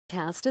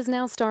Cast is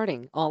now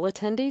starting. All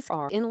attendees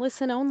are in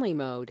listen-only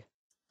mode.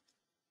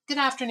 Good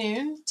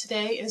afternoon.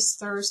 Today is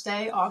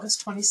Thursday,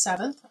 August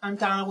 27th. I'm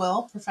Donna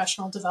Will,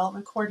 Professional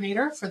Development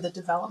Coordinator for the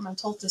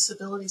Developmental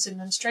Disabilities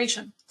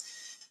Administration.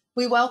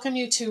 We welcome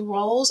you to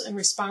Roles and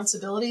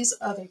Responsibilities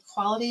of a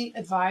Quality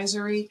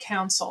Advisory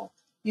Council,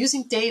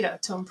 using data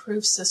to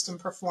improve system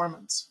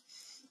performance.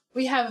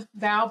 We have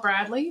Val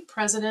Bradley,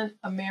 President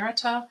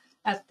Emerita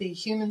at the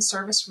Human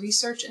Service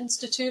Research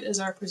Institute, as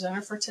our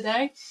presenter for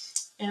today.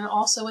 And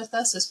also with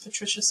us is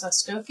Patricia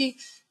Sastoki,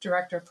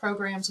 Director of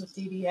Programs with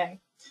DBA.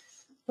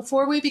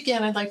 Before we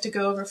begin, I'd like to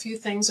go over a few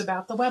things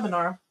about the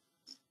webinar.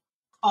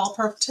 All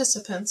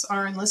participants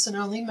are in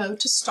listen-only mode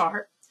to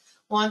start.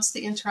 Once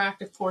the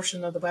interactive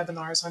portion of the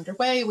webinar is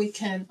underway, we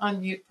can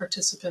unmute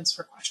participants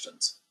for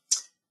questions.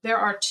 There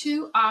are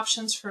two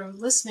options for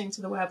listening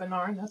to the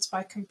webinar, and that's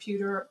by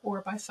computer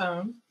or by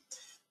phone.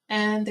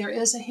 And there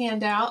is a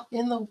handout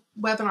in the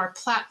webinar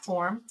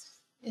platform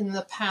in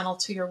the panel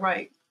to your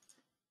right.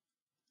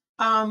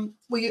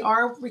 We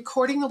are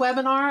recording the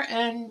webinar,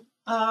 and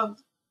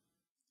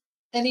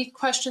any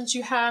questions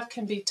you have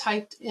can be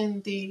typed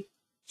in the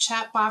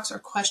chat box or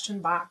question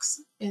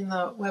box in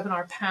the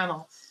webinar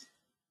panel.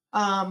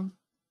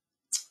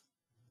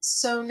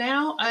 So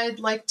now I'd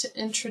like to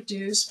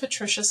introduce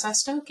Patricia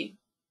Sastoki.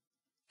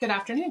 Good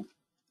afternoon.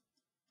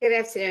 Good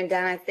afternoon,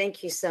 Donna.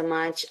 Thank you so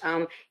much.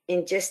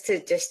 And just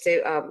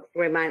to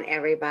remind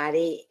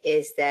everybody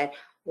is that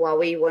while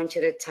we want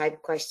you to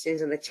type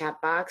questions in the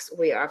chat box,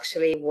 we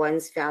actually,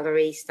 once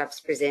Valerie stops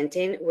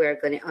presenting, we're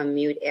going to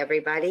unmute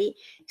everybody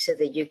so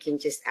that you can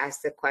just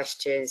ask the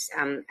questions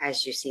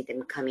as you see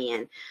them coming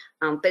in.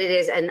 But it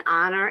is an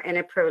honor and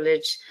a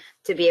privilege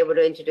to be able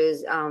to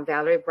introduce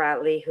Valerie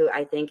Bradley, who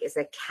I think is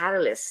a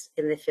catalyst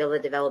in the field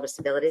of developmental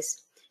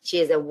disabilities. She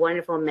is a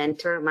wonderful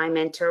mentor, my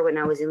mentor when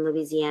I was in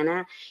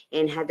Louisiana,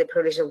 and had the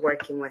privilege of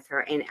working with her.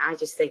 And I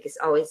just think it's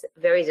always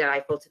very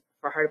delightful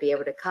for her to be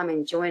able to come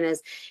and join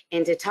us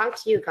and to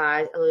talk to you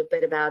guys a little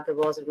bit about the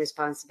roles and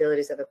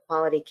responsibilities of the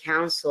Quality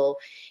Council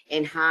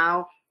and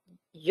how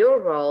your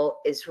role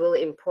is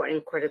really important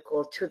and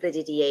critical to the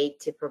DDA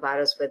to provide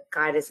us with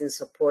guidance and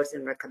supports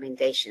and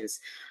recommendations.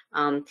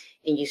 And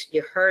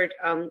you heard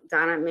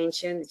Donna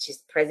mention that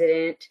she's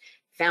president,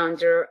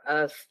 founder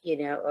of,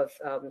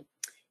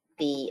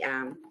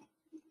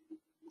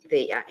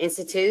 the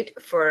Institute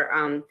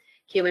for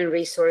Human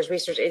Resource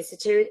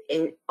Institute,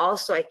 and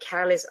also a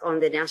catalyst on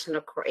the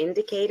national core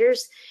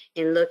indicators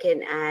and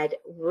looking at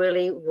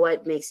really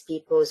what makes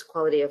people's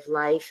quality of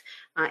life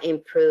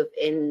improve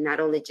in not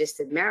only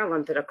just in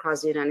Maryland, but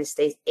across the United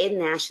States and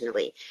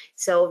nationally.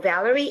 So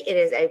Valerie, it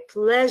is a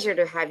pleasure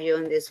to have you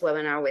on this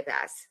webinar with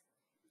us.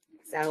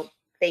 So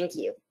thank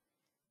you.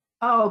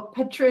 Oh,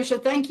 Patricia,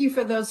 thank you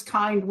for those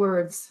kind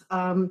words.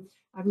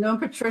 I've known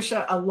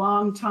Patricia a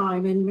long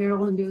time, and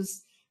Maryland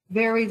is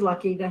very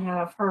lucky to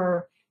have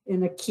her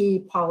in a key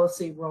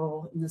policy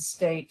role in the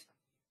state.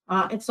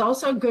 It's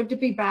also good to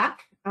be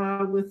back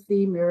with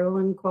the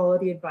Maryland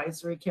Quality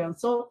Advisory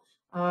Council.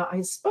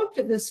 I spoke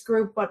to this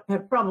group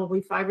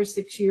probably 5 or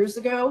 6 years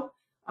ago.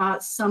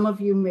 Some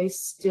of you may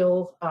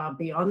still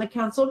be on the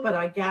council, but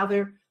I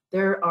gather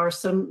there are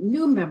some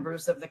new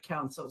members of the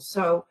council,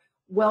 so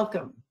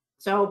welcome.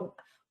 So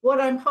what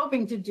I'm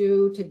hoping to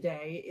do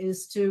today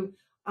is to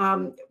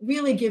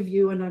really give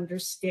you an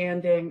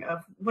understanding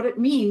of what it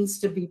means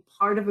to be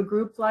part of a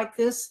group like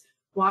this,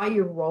 why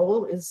your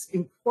role is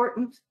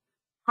important,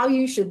 how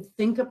you should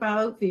think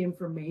about the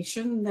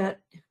information that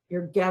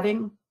you're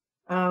getting,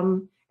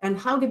 and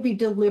how to be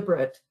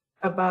deliberate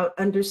about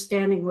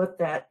understanding what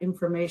that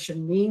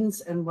information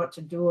means and what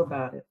to do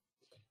about it.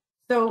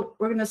 So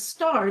we're going to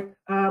start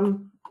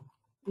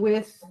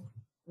with,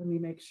 let me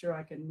make sure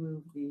I can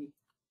move the,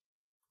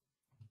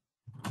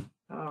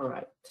 all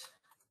right.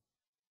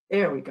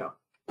 There we go.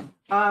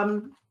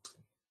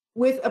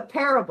 With a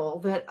parable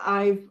that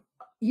I've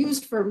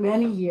used for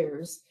many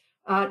years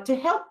to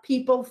help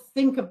people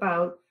think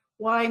about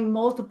why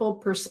multiple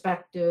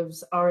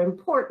perspectives are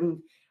important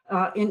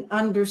in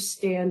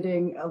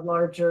understanding a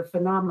larger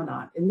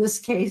phenomenon. In this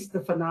case,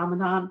 the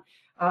phenomenon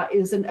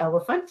is an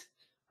elephant.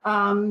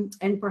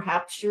 And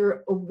perhaps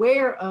you're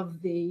aware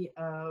of the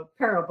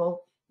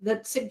parable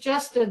that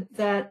suggested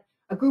that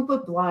a group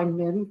of blind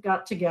men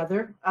got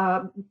together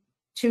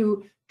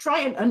to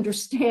try and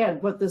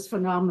understand what this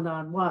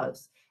phenomenon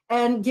was.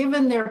 And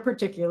given their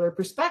particular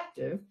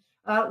perspective,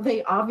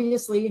 they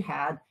obviously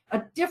had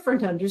a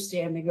different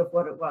understanding of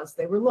what it was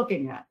they were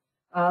looking at.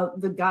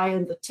 The guy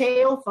in the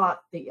tail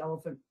thought the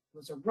elephant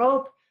was a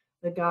rope.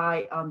 The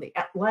guy on the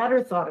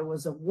ladder thought it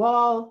was a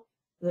wall.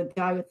 The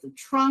guy with the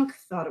trunk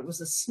thought it was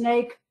a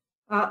snake.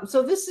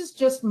 So this is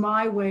just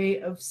my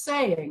way of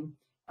saying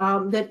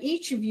that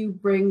each of you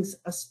brings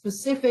a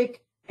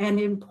specific and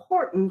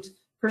important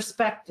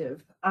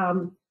perspective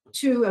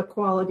to a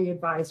Quality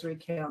Advisory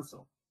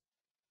Council.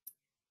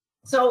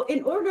 So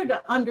in order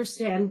to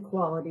understand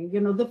quality,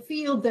 the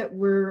field that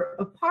we're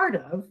a part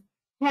of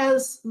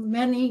has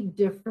many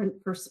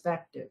different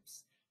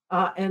perspectives.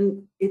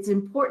 And it's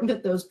important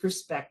that those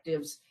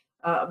perspectives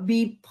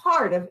be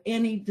part of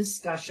any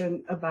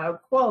discussion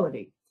about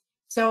quality.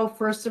 So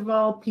first of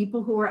all,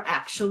 people who are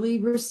actually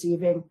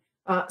receiving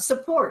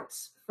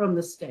supports from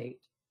the state,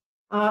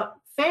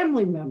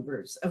 family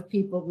members of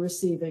people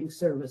receiving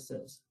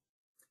services,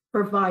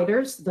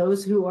 providers,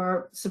 those who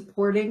are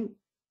supporting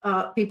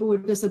people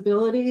with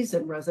disabilities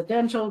and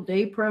residential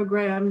day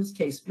programs,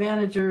 case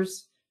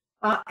managers,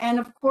 and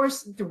of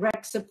course,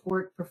 direct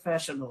support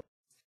professionals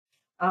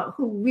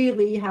who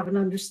really have an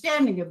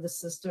understanding of the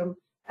system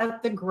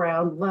at the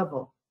ground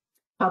level.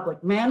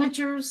 Public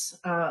managers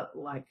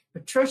like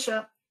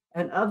Patricia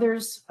and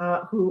others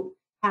who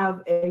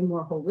have a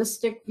more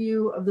holistic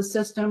view of the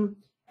system.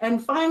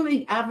 And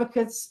finally,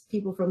 advocates,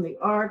 people from the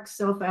ARC,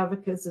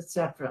 self-advocates,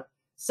 etc.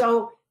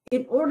 So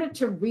in order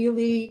to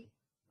really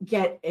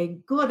get a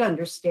good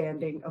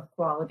understanding of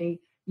quality,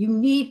 you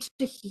need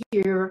to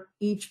hear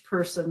each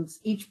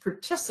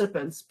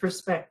participant's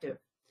perspective.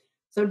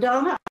 So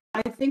Donna,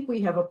 I think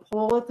we have a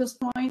poll at this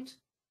point.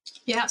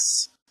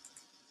 Yes.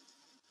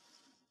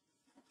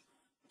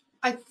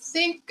 I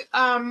think,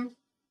 well,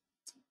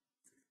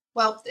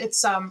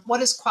 it's what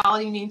does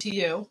quality mean to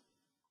you?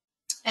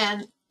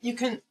 And you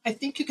can, I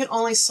think you can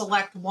only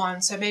select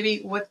one. So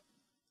maybe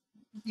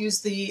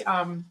use the,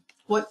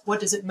 what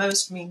does it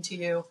most mean to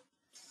you?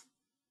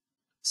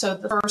 So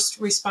the first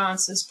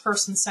response is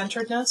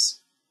person-centeredness,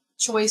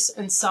 choice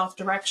and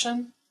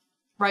self-direction,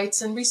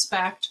 rights and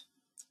respect,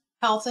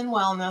 health and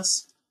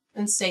wellness,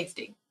 and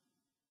safety.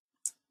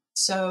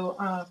 So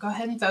go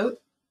ahead and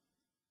vote.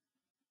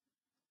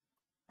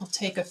 It'll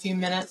take a few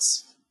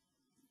minutes.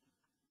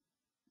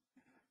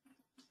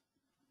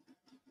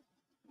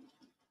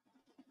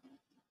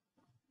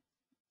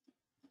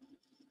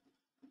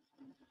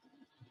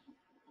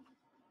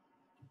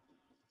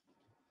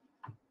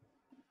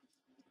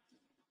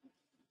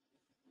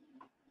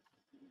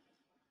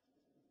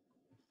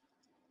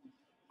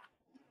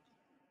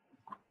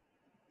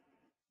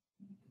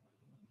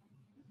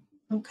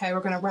 Okay, we're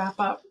going to wrap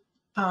up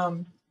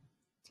in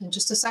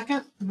just a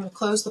second. I'm going to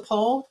close the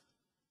poll.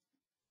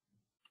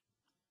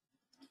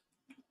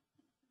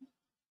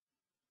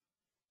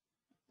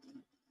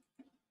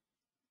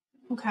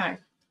 Okay.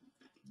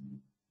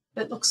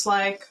 It looks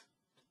like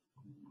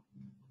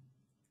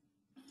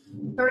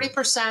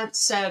 30%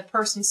 said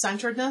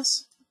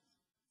person-centeredness,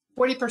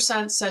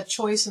 40% said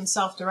choice and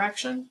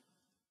self-direction,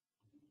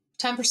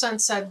 10%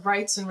 said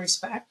rights and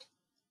respect,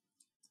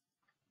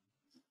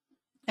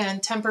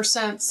 and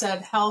 10%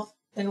 said health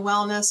and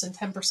wellness, and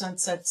 10%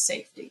 said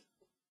safety.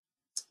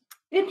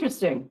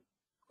 Interesting.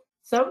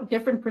 So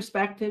different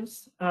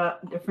perspectives,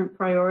 different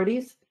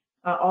priorities,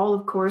 all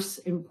of course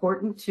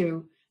important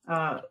to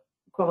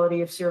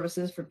quality of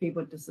services for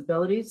people with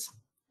disabilities.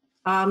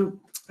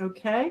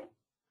 Okay.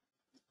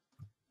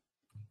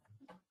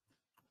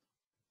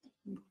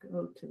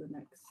 Go to the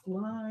next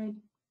slide.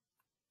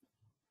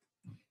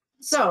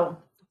 So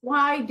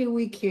why do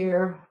we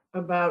care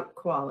about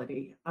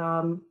quality?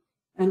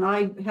 And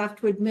I have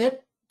to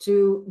admit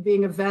to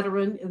being a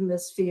veteran in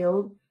this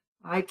field.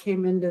 I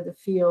came into the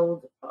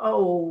field,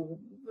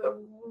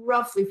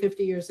 roughly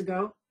 50 years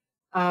ago.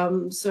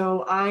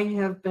 So I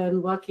have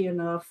been lucky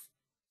enough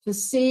to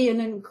see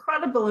an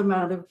incredible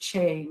amount of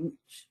change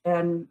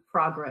and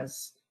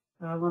progress.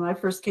 When I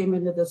first came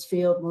into this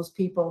field, most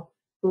people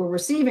who were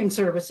receiving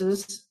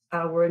services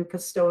were in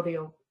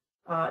custodial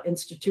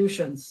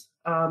institutions.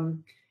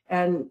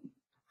 And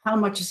how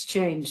much has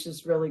changed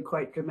is really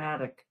quite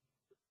dramatic.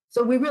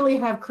 So we really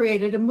have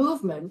created a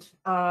movement,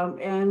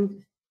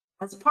 and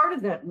as part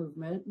of that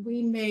movement,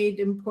 we made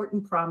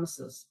important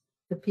promises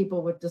to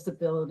people with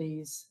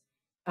disabilities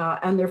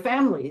and their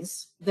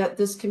families that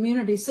this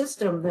community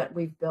system that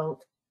we've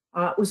built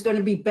was going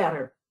to be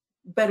better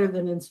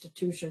than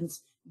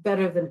institutions,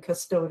 better than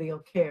custodial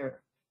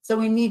care. So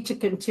we need to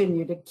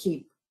continue to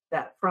keep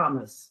that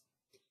promise.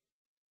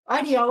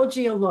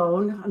 Ideology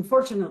alone,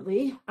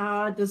 unfortunately,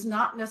 does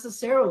not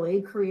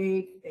necessarily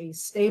create a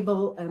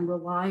stable and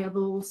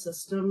reliable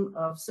system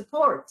of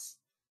supports.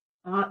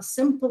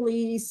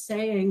 Simply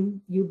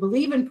saying you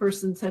believe in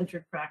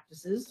person-centered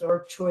practices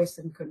or choice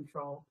and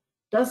control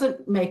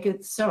doesn't make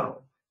it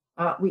so.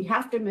 We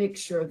have to make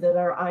sure that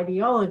our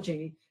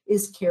ideology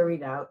is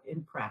carried out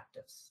in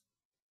practice.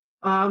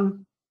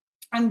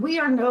 And we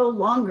are no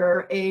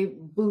longer a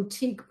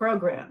boutique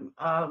program.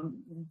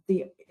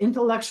 The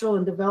intellectual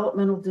and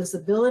developmental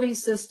disability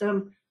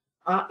system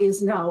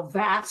is now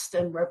vast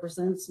and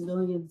represents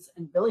millions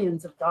and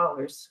billions of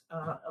dollars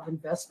of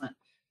investment.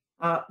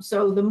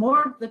 So the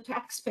more the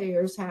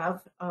taxpayers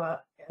have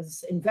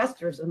as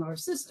investors in our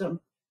system,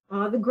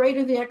 the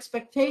greater the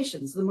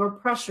expectations, the more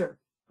pressure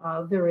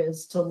there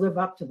is to live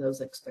up to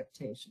those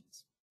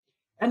expectations.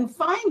 And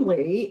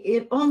finally,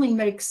 it only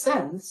makes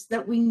sense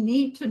that we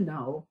need to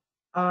know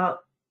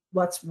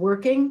what's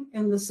working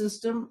in the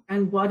system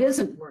and what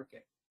isn't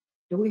working.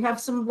 Do we have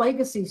some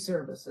legacy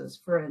services,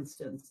 for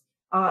instance,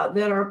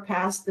 that are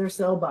past their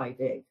sell-by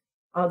date,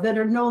 that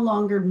are no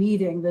longer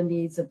meeting the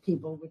needs of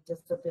people with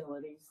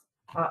disabilities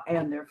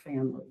and their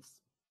families?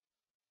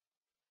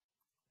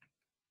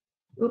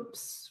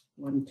 Oops,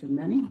 one too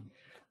many.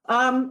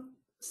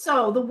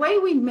 So the way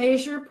we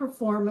measure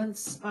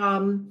performance,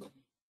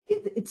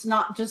 it's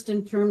not just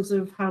in terms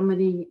of how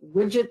many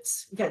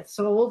widgets get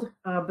sold,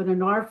 but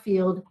in our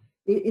field,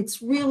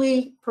 it's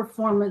really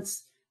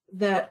performance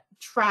that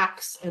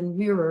tracks and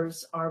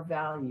mirrors our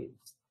values.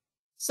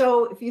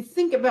 So if you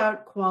think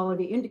about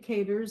quality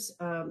indicators,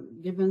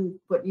 given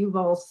what you've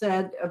all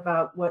said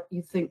about what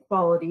you think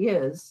quality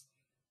is,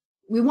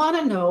 we want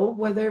to know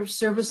whether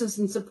services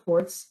and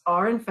supports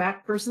are in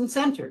fact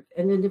person-centered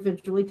and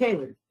individually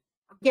tailored.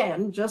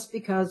 Again, just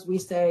because we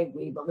say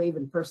we believe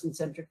in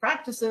person-centered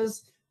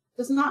practices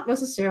does not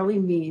necessarily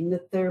mean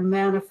that they're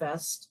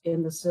manifest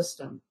in the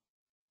system.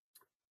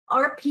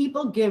 Are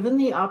people given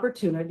the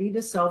opportunity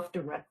to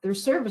self-direct their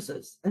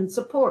services and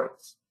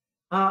supports?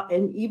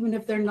 And even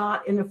if they're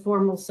not in a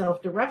formal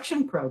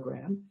self-direction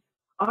program,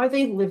 are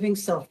they living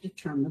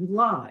self-determined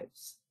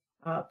lives?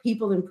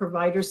 People in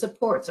provider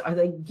supports, are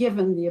they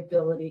given the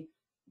ability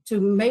to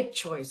make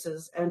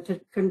choices and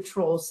to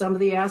control some of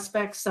the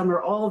aspects, some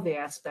or all of the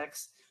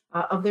aspects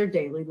of their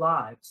daily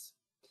lives?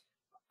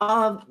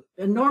 Of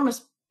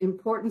enormous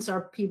importance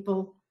are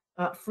people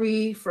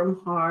free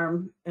from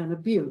harm and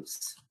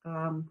abuse.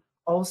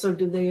 Also,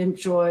 do they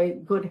enjoy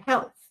good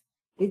health?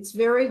 It's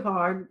very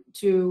hard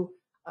to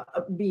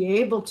be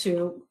able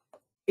to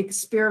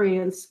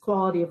experience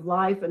quality of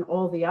life and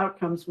all the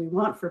outcomes we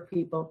want for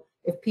people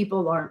if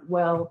people aren't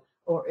well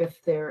or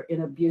if they're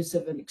in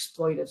abusive and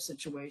exploitive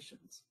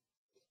situations.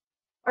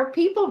 Are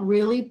people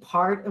really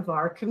part of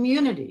our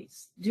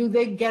communities? Do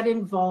they get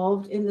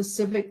involved in the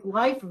civic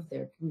life of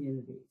their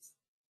communities?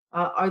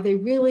 Are they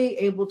really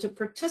able to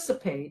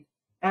participate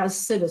as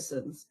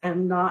citizens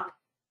and not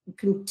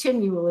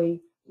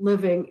continually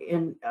living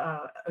in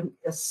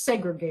a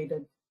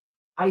segregated,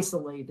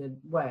 isolated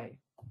way?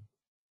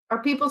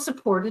 Are people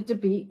supported to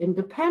be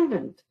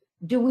independent?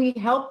 Do we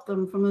help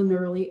them from an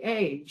early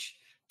age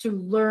to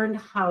learn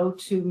how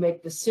to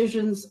make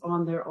decisions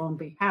on their own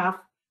behalf,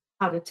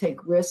 how to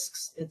take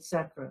risks,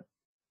 etc.?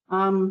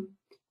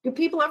 Do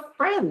people have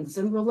friends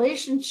and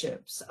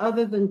relationships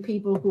other than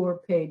people who are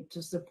paid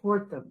to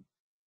support them?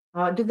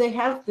 Do they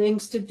have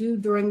things to do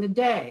during the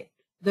day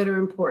that are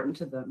important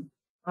to them,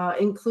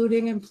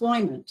 including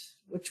employment,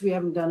 which we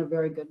haven't done a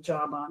very good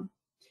job on?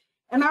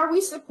 And are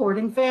we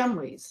supporting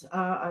families?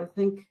 I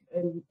think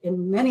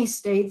in many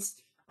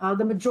states,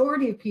 the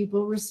majority of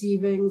people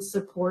receiving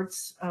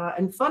supports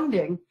and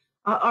funding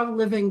are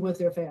living with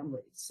their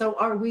families. So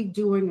are we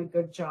doing a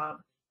good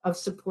job of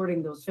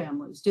supporting those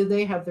families? Do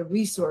they have the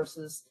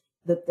resources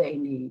that they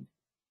need?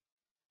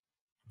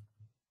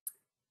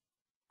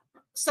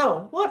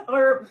 So what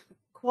are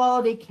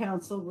quality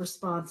council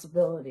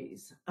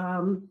responsibilities?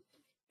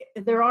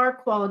 There are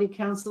quality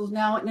councils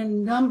now in a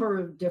number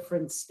of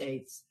different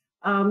states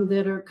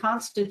that are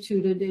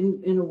constituted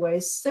in a way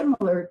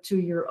similar to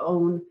your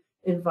own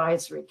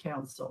advisory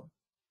council.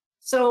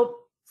 So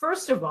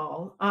first of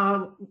all,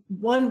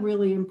 one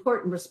really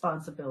important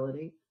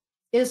responsibility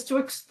is to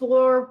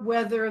explore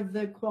whether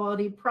the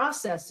quality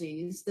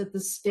processes that the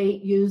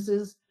state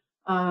uses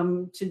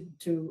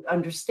to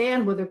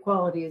understand whether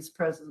quality is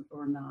present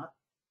or not,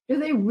 do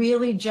they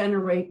really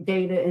generate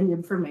data and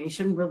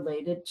information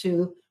related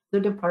to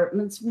the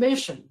department's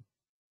mission?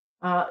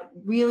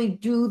 Really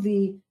do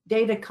the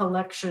data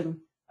collection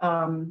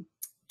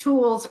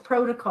tools,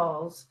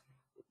 protocols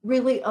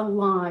really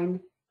align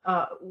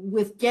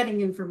with getting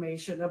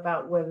information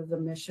about whether the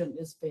mission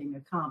is being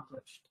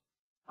accomplished?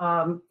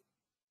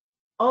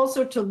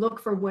 Also to look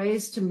for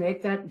ways to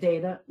make that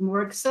data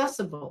more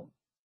accessible.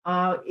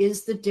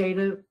 Is the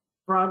data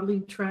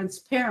broadly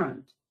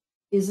transparent?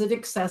 Is it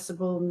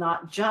accessible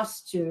not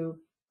just to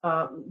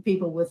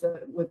people with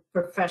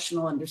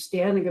professional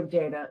understanding of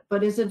data,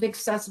 but is it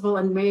accessible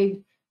and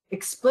made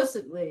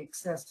explicitly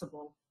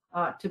accessible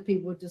to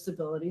people with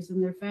disabilities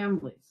and their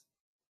families?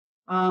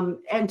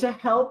 And to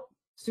help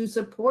to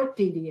support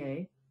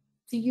DDA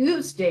to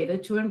use data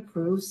to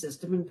improve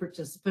system and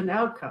participant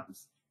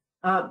outcomes.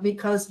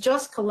 Because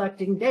just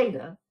collecting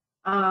data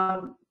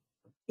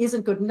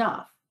isn't good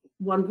enough.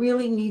 One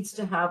really needs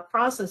to have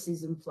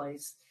processes in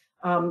place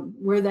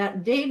where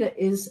that data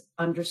is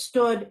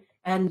understood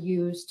and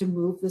used to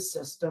move the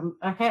system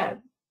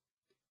ahead.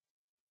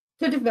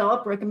 To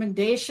develop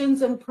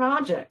recommendations and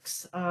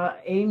projects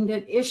aimed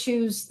at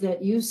issues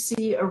that you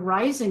see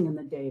arising in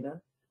the data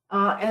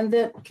and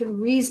that can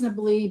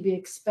reasonably be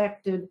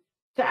expected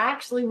to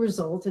actually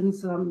result in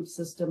some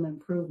system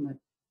improvement.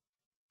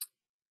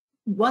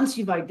 Once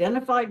you've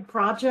identified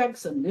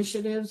projects,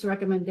 initiatives,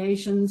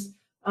 recommendations,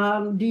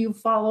 do you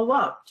follow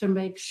up to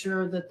make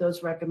sure that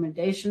those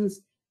recommendations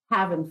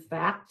have in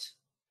fact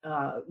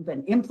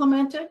been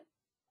implemented?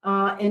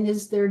 And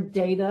is there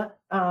data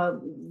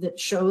that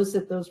shows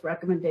that those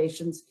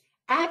recommendations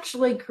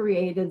actually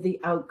created the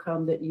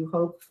outcome that you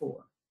hoped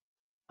for?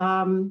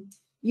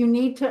 You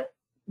need to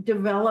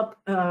develop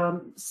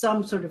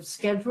some sort of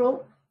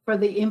schedule for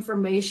the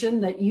information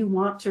that you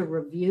want to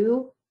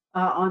review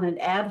on an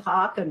ad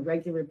hoc and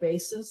regular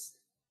basis.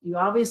 You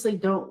obviously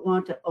don't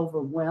want to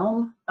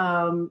overwhelm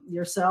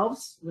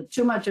yourselves with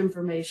too much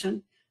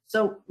information.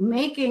 So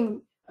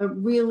making a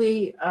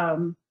really,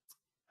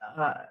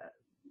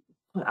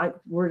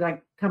 word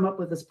I come up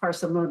with is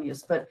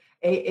parsimonious, but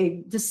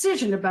a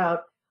decision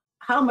about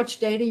how much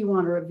data you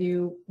want to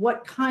review,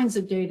 what kinds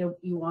of data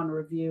you want to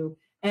review,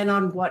 and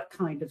on what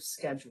kind of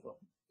schedule.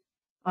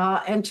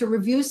 And to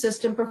review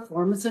system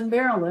performance in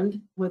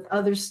Maryland with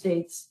other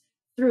states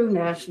through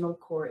national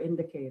core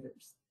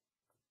indicators.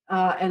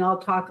 And I'll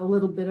talk a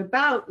little bit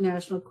about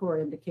national core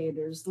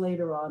indicators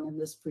later on in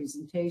this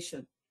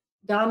presentation.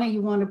 Donna,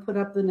 you want to put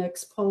up the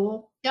next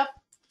poll? Yep.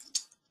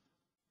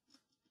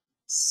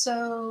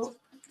 So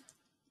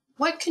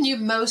what can you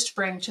most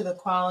bring to the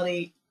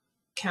Quality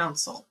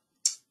Council?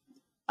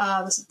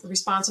 The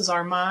responses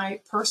are my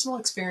personal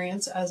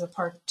experience as a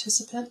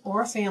participant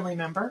or a family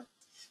member,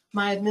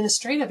 my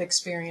administrative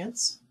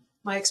experience,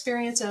 my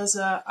experience as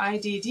a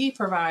IDD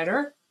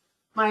provider,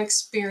 my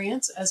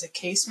experience as a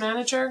case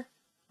manager,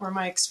 or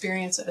my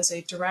experience as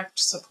a direct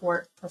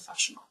support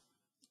professional.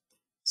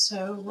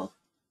 So we'll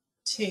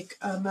take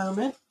a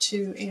moment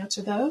to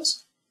answer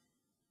those.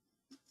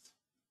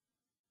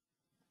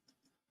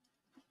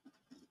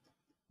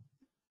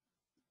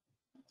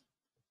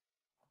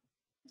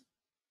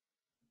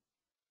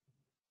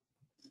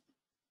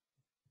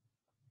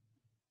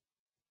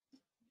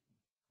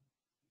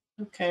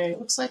 Okay,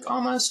 looks like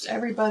almost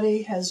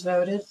everybody has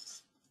voted.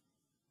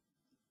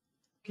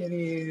 Give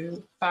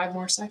you 5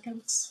 more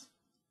seconds.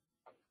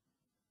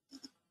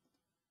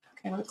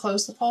 Okay, I'm going to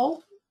close the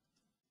poll.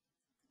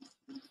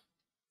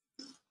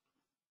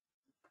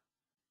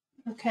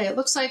 Okay, it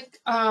looks like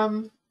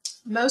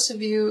most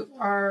of you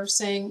are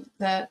saying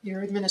that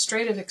your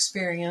administrative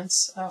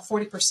experience,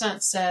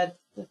 40% said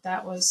that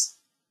that was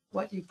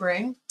what you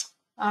bring.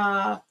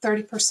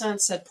 30%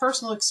 said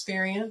personal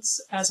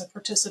experience as a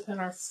participant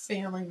or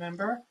family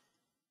member.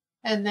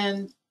 And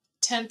then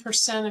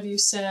 10% of you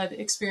said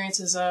experience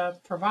as a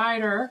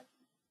provider,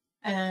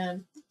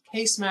 and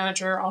case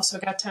manager also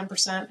got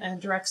 10%, and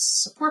direct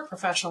support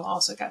professional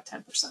also got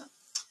 10%.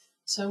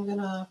 So I'm going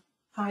to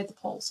hide the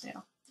polls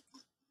now.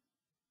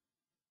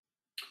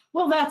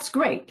 Well, that's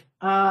great.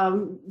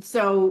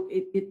 So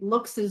it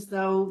looks as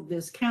though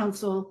this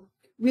council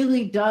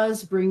really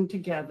does bring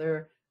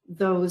together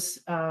those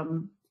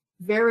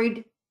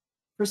varied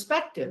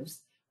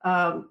perspectives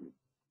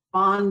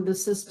on the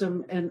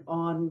system and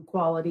on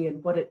quality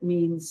and what it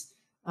means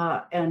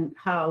and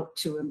how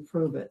to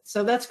improve it.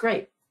 So that's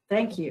great.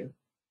 Thank you.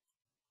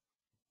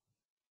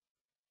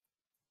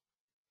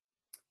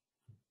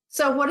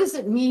 So what does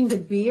it mean to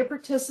be a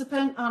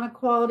participant on a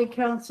quality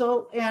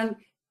council? And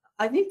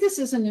I think this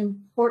is an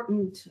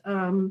important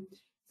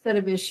set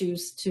of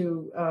issues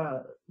to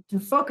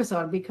focus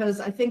on, because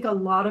I think a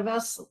lot of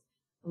us,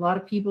 a lot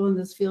of people in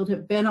this field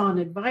have been on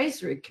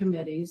advisory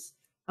committees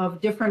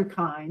of different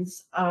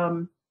kinds.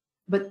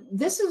 But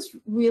this is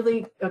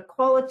really a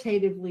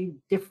qualitatively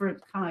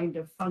different kind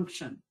of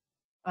function.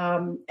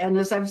 And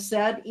as I've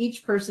said,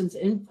 each person's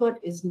input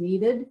is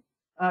needed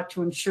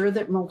to ensure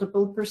that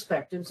multiple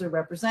perspectives are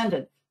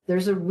represented.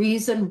 There's a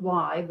reason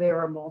why there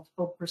are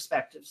multiple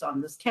perspectives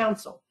on this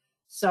council.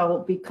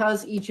 So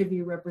because each of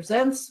you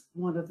represents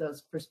one of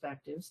those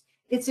perspectives,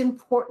 it's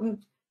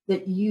important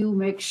that you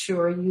make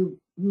sure you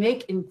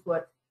make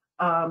input,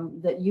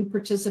 that you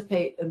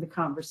participate in the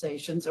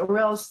conversations, or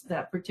else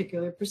that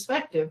particular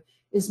perspective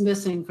is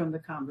missing from the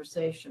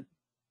conversation.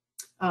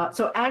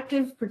 So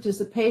active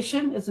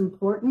participation is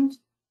important,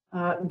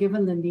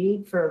 given the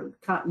need for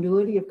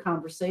continuity of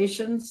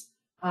conversations.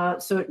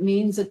 So it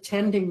means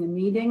attending the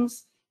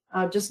meetings,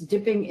 just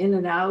dipping in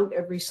and out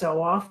every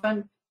so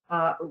often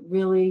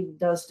really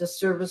does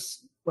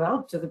disservice,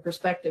 well, to the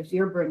perspectives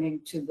you're bringing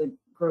to the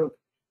group,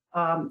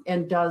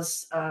 and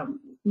does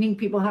mean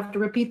people have to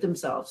repeat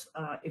themselves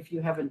if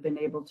you haven't been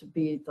able to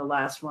be at the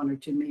last 1 or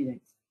 2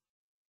 meetings.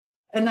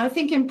 And I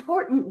think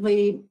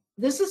importantly,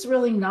 this is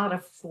really not a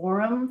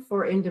forum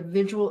for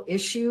individual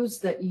issues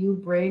that you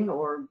bring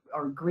or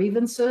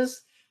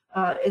grievances.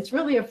 It's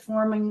really a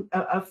forum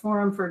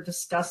for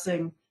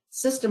discussing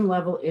system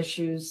level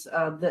issues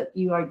that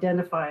you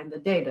identify in the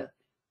data.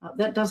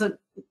 That doesn't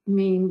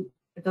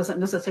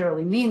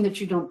necessarily mean that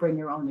you don't bring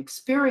your own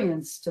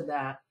experience to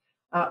that,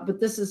 but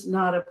this is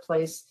not a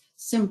place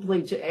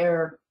simply to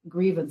air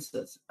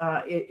grievances.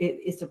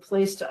 It's a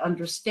place to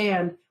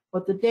understand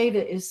what the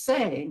data is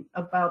saying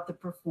about the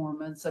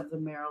performance of the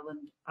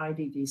Maryland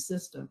IDD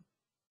system.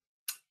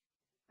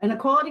 And a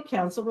quality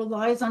council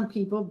relies on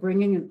people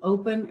bringing an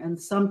open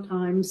and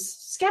sometimes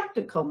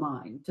skeptical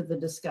mind to the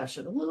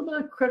discussion, a little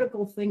bit of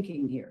critical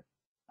thinking here,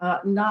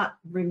 not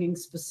bringing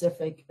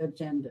specific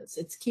agendas.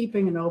 It's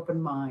keeping an open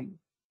mind.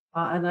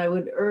 And I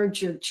would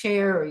urge your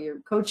chair or your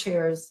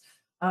co-chairs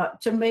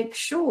to make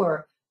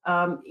sure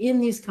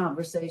in these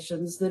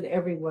conversations that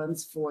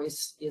everyone's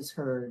voice is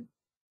heard.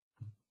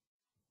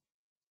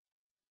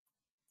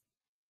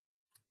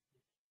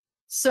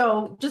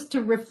 So just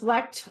to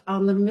reflect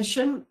on the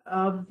mission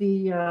of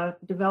the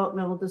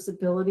Developmental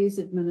Disabilities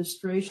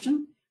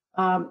Administration,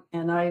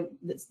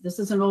 This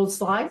is an old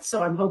slide,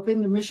 so I'm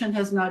hoping the mission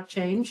has not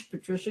changed.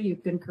 Patricia, you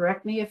can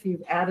correct me if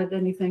you've added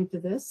anything to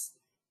this.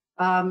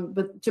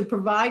 But to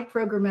provide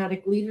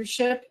programmatic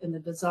leadership in the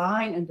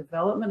design and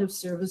development of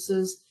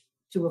services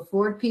to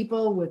afford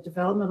people with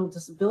developmental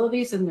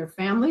disabilities and their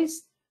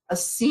families a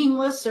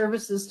seamless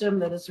service system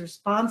that is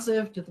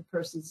responsive to the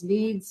person's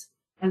needs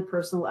and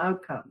personal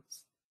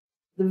outcomes.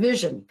 The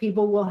vision: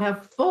 people will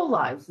have full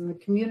lives in the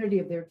community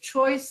of their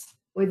choice,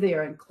 where they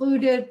are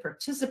included,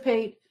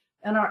 participate,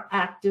 and are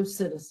active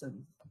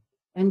citizens.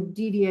 And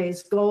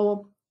DDA's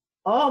goal: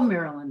 all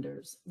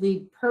Marylanders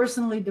lead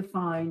personally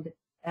defined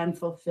and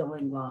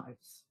fulfilling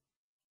lives.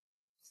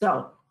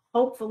 So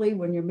hopefully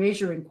when you're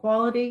measuring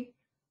quality,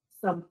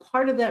 some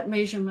part of that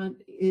measurement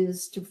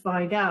is to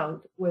find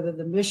out whether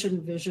the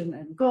mission, vision,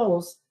 and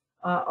goals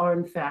are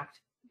in fact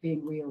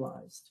being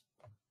realized.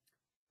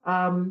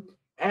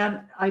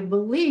 And I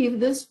believe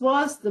this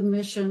was the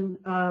mission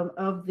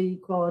of the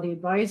Quality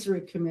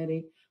Advisory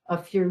Committee a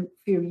few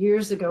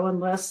years ago,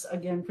 unless,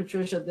 again,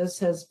 Patricia, this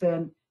has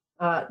been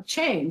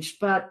changed.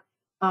 But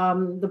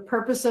the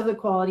purpose of the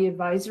Quality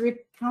Advisory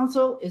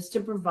Council is to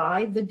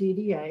provide the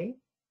DDA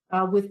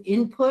with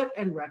input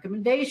and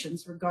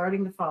recommendations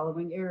regarding the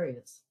following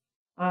areas: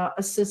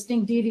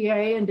 assisting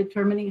DDA in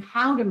determining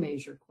how to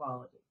measure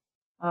quality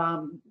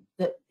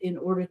that in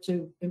order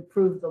to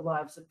improve the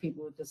lives of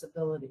people with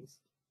disabilities,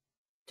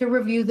 to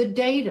review the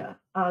data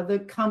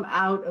that come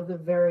out of the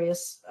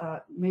various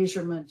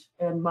measurement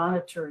and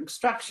monitoring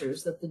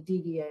structures that the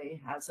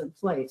DDA has in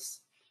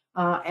place,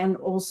 and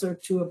also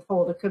to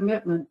uphold a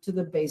commitment to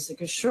the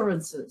basic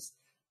assurances.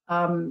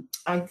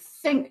 I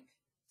think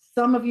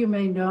some of you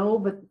may know,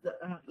 but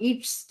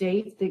each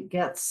state that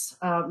gets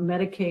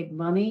Medicaid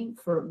money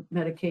for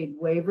Medicaid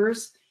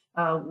waivers,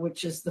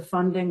 which is the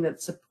funding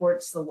that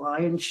supports the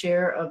lion's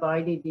share of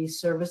IDD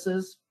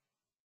services,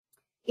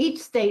 each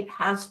state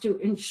has to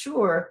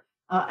ensure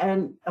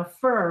and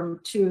affirm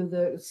to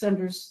the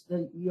centers,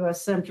 the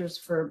U.S. Centers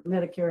for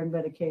Medicare and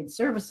Medicaid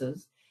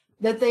Services,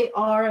 that they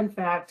are in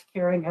fact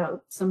carrying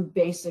out some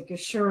basic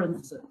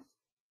assurances,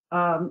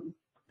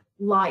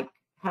 like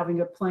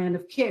having a plan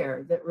of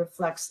care that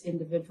reflects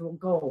individual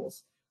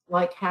goals,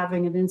 like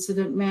having an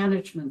incident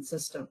management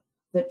system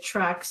that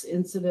tracks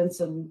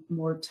incidents and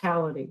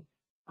mortality,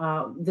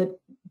 that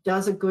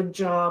does a good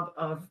job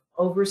of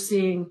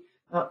overseeing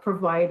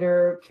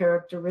provider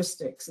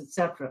characteristics,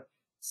 etc.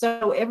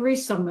 So every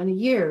so many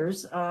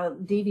years,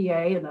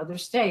 DDA and other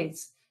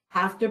states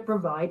have to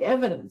provide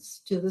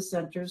evidence to the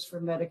Centers for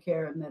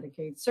Medicare and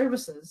Medicaid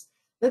Services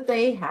that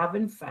they have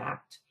in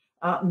fact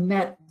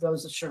met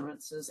those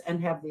assurances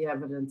and have the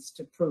evidence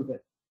to prove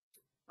it.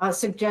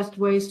 Suggest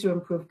ways to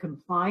improve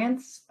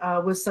compliance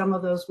with some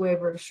of those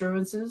waiver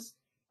assurances,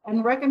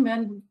 and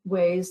recommend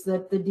ways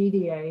that the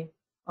DDA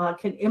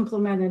can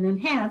implement and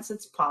enhance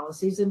its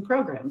policies and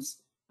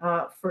programs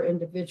for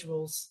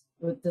individuals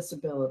with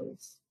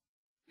disabilities.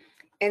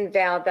 And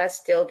Val, that's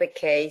still the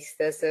case.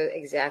 Those are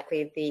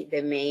exactly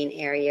the main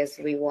areas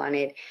we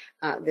wanted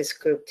this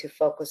group to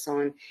focus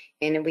on.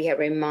 And we have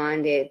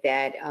reminded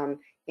that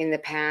in the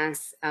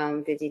past,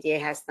 the DDA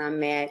has not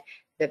met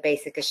the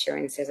basic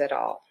assurances at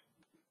all.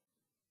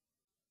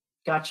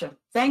 Gotcha.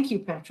 Thank you,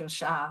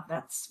 Patricia.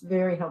 That's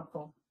very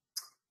helpful.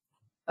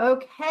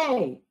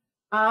 Okay,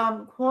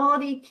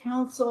 Quality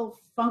Council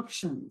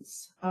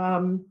functions.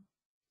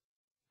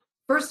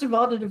 First of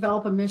all, to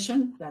develop a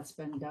mission, that's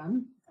been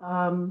done.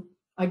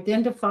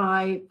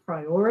 Identify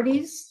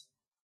priorities,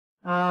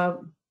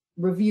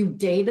 review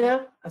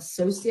data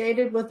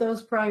associated with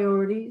those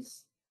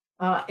priorities,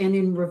 and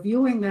in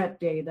reviewing that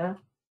data,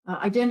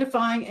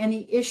 identifying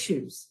any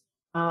issues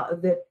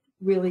that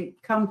really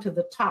come to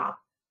the top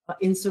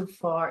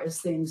insofar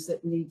as things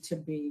that need to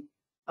be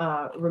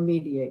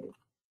remediated.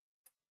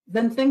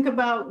 Then think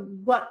about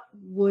what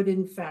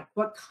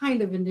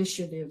kind of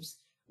initiatives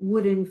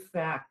would in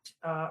fact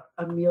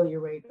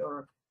ameliorate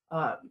or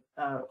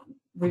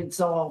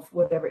resolve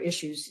whatever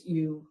issues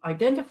you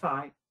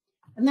identify.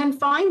 And then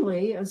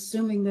finally,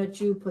 assuming that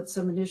you put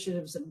some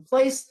initiatives in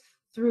place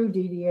through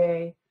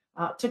DDA,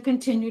 to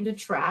continue to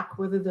track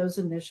whether those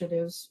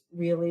initiatives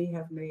really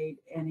have made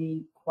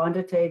any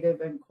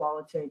quantitative and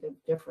qualitative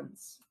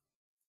difference.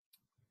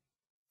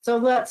 So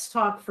let's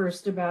talk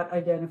first about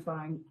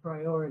identifying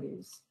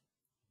priorities.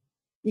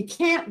 You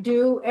can't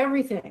do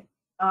everything.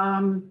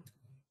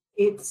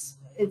 It's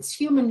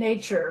human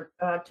nature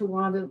to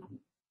want to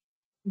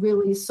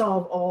really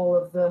solve all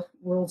of the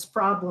world's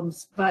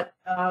problems, but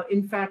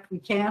in fact we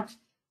can't.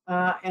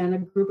 And a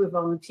group of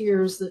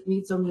volunteers that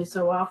meets only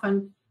so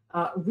often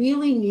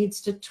really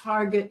needs to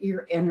target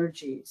your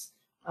energies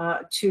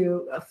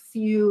to a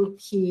few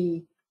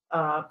key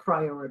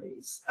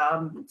priorities.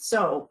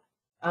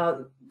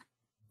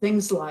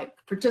 Things like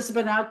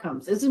participant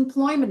outcomes. Is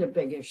employment a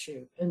big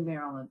issue in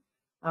Maryland?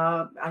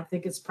 I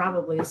think it's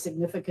probably a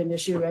significant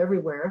issue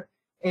everywhere.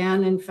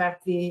 And in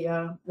fact,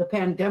 the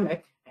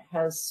pandemic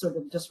has sort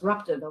of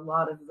disrupted a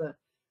lot of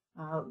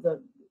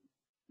the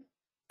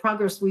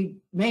progress we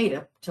made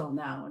up till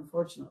now,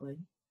 unfortunately.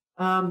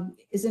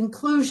 Is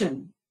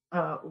inclusion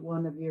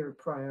one of your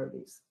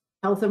priorities?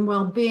 Health and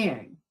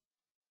well-being,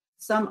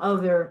 some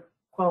other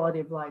quality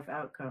of life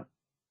outcome?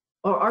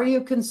 Or are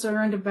you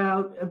concerned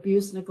about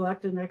abuse,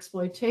 neglect, and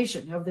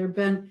exploitation? Have there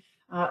been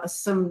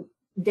some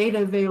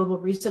data available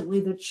recently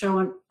that show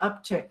an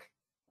uptick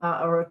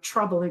or a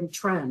troubling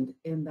trend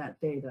in that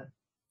data?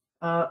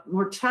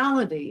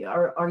 Mortality,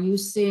 are you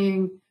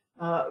seeing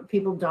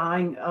people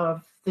dying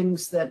of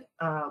things that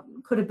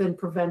could have been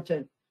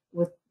prevented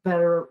with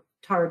better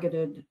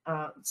targeted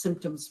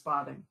symptom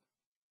spotting?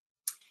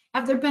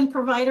 Have there been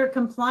provider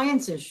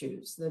compliance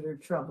issues that are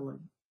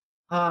troubling?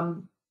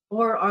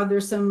 Or are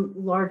there some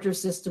larger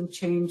system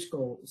change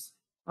goals,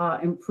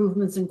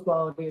 improvements in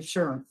quality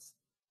assurance?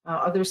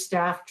 Are there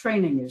staff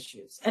training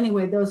issues?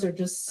 Anyway, those are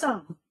just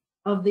some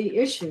of the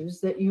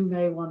issues that you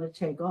may want to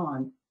take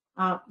on.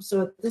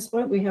 So at this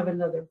point, we have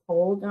another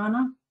poll,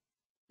 Donna.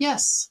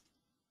 Yes.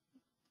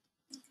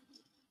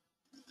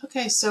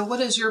 Okay, so what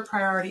is your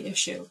priority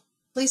issue?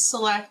 Please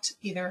select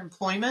either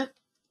employment,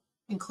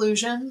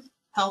 inclusion,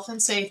 health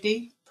and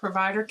safety,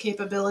 provider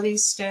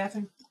capabilities, staff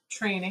and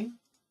training,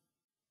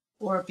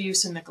 or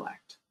abuse and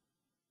neglect.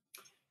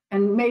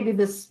 And maybe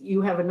this,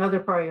 you have another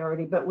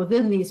priority, but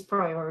within these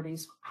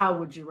priorities, how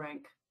would you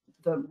rank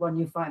the one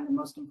you find the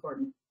most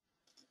important?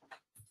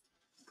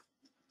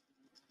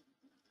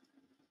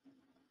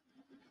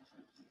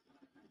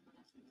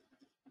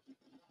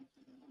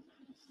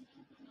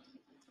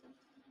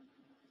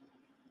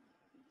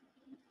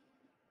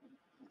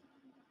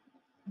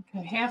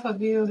 Okay, half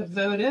of you have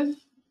voted.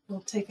 We'll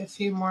take a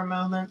few more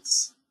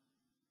moments.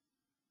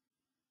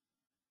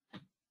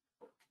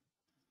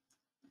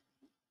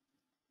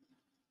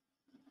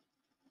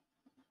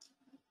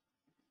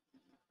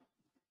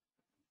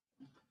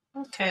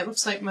 Okay, it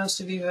looks like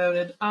most of you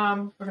voted.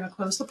 We're going to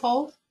close the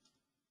poll.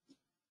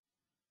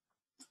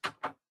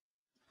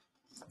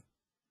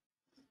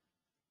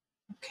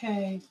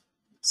 Okay,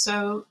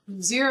 so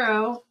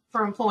 0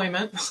 for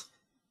employment,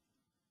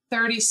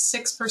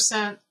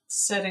 36%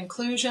 said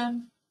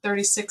inclusion,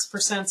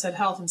 36% said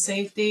health and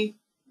safety,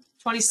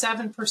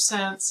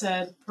 27%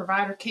 said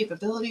provider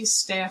capabilities,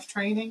 staff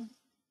training,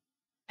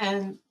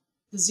 and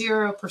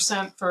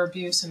 0% for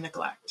abuse and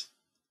neglect.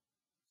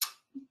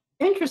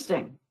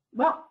 Interesting.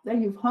 Well,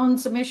 then you've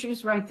honed some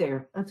issues right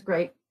there. That's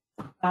great.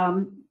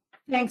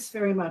 Thanks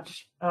very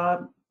much.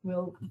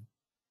 We'll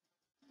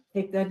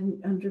take that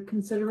under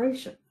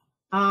consideration.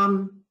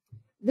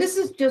 This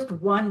is just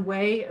one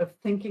way of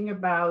thinking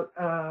about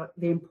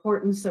the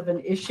importance of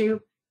an issue.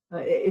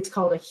 It's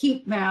called a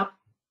heat map.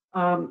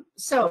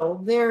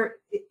 So there,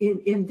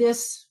 in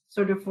this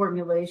sort of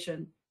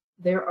formulation,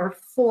 there are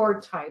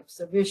 4 types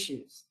of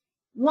issues.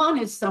 One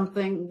is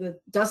something that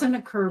doesn't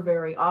occur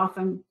very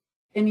often,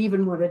 and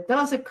even when it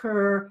does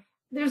occur,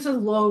 there's a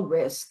low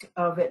risk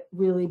of it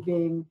really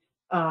being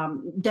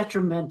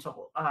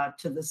detrimental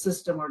to the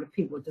system or to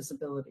people with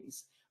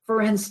disabilities.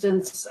 For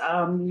instance,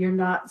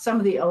 some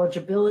of the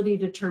eligibility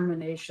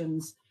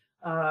determinations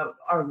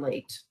are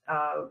late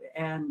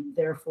and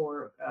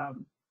therefore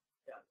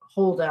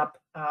hold up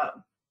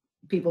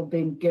people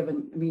being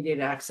given immediate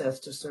access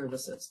to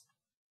services.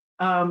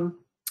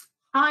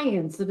 High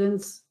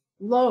incidence,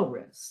 low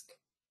risk.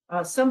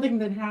 Something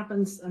that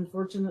happens,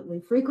 unfortunately,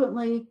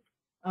 frequently,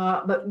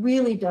 but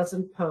really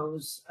doesn't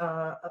pose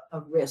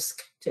a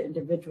risk to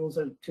individuals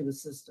or to the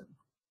system,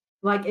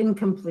 like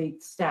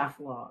incomplete staff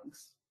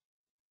logs.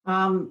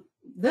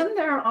 Then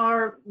there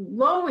are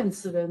low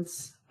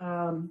incidence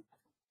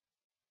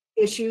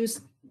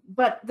issues,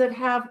 but that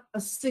have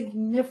a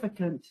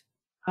significant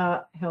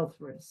health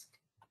risk.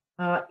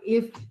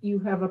 If you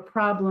have a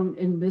problem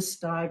in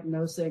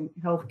misdiagnosing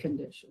health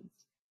conditions,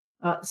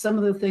 some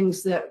of the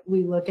things that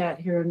we look at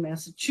here in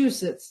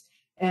Massachusetts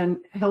and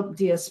help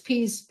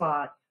DSPs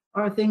spot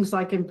are things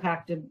like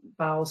impacted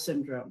bowel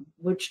syndrome,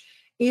 which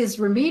is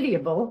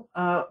remediable,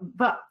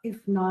 but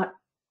if not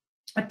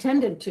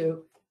attended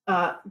to,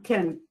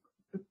 can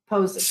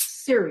pose a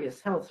serious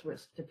health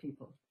risk to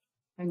people.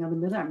 Hang on a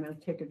minute, I'm going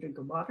to take a drink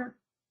of water.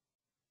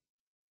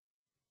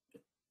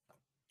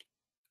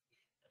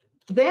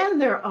 Then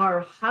there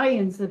are high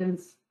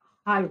incidence,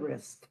 high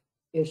risk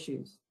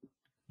issues.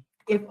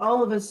 If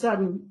all of a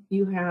sudden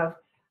you have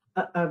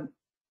a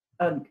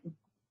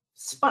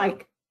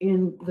spike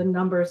in the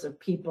numbers of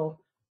people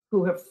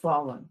who have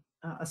fallen,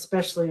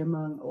 especially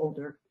among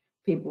older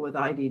people with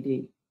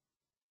IDD,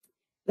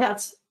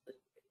 that's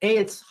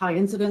it's high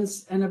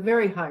incidence and a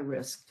very high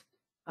risk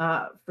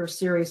for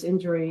serious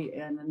injury,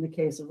 and in the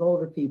case of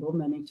older people,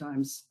 many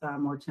times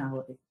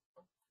mortality.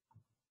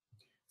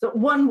 So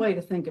one way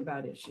to think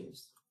about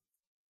issues.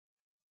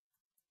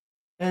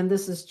 And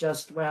this is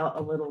just, well,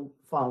 a little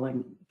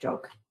falling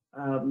joke.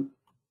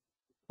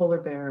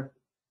 Polar bear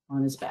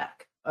on his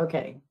back.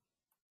 Okay.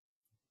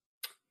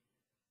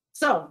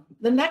 So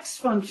the next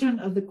function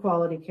of the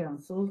Quality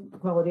Council,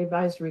 Quality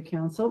Advisory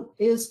Council,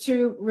 is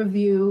to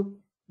review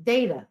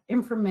data,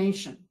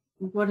 information.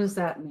 What does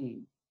that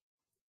mean?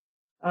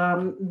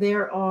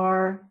 There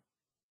are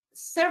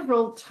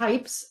several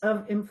types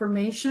of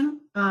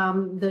information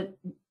that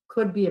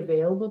could be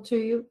available to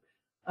you.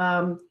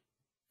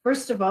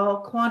 First of all,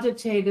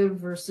 quantitative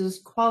versus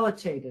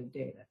qualitative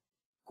data.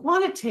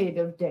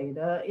 Quantitative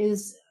data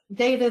is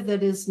data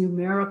that is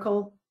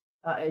numerical,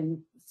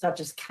 such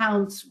as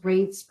counts,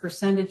 rates,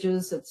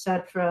 percentages,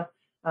 etc.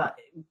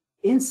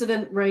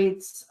 Incident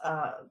rates,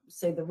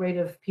 say the rate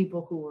of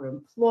people who were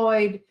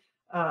employed,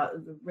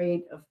 the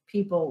rate of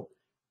people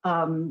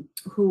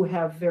who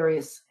have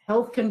various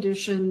health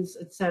conditions,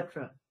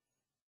 etc.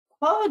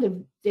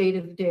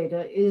 Qualitative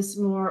data is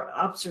more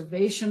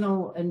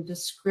observational and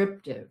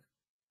descriptive.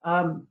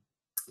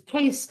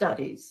 Case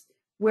studies,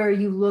 where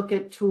you look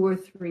at 2 or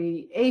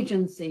 3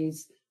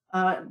 agencies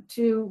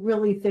to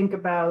really think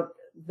about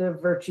the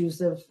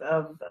virtues of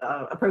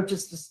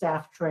approaches to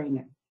staff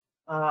training.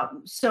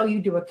 So you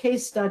do a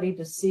case study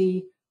to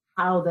see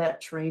how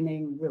that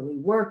training really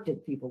worked.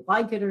 Did people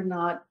like it or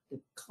not?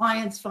 Did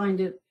clients find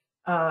it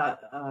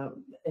an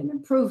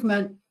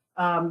improvement?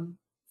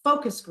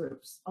 Focus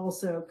groups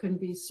also can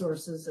be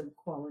sources of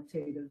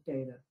qualitative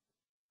data.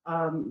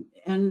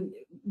 And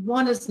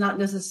one is not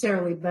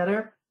necessarily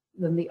better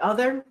than the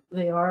other.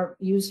 They are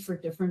used for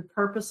different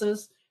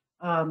purposes,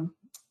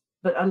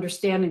 but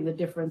understanding the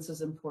difference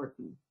is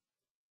important.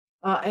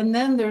 And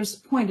then there's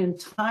point in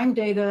time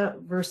data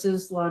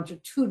versus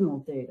longitudinal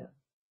data.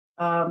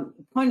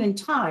 Point in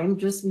time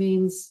just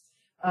means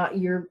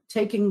you're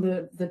taking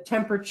the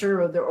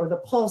temperature or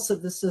the pulse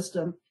of the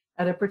system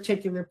at a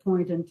particular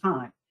point in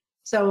time.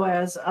 So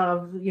as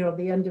of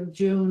the end of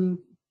June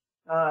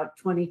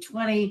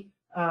 2020,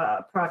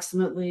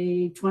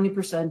 approximately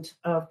 20%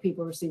 of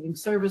people receiving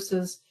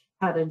services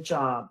had a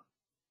job,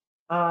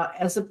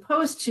 as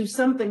opposed to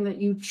something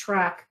that you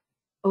track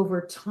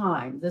over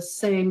time, the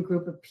same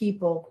group of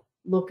people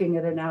looking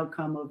at an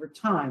outcome over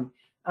time.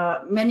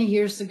 Many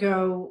years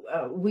ago,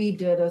 we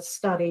did a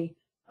study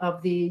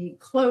of the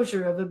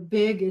closure of a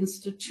big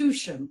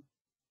institution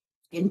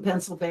in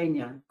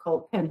Pennsylvania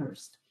called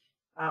Pennhurst,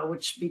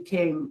 which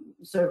became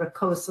sort of a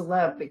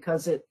co-celeb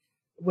because it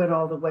went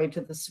all the way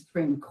to the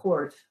Supreme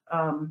Court.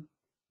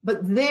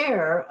 But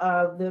there,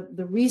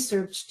 the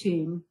research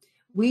team,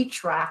 we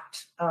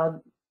tracked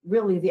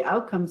really the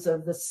outcomes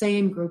of the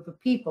same group of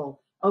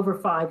people over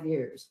 5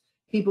 years,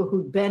 people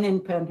who'd been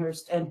in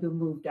Pennhurst and who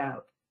moved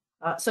out,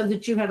 so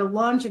that you had a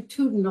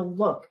longitudinal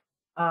look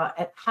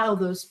at how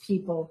those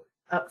people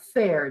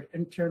fared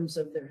in terms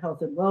of their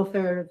health and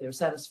welfare, their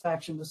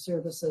satisfaction with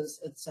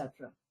services,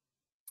 etc.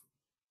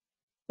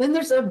 Then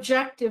there's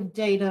objective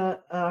data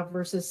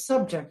versus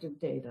subjective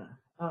data.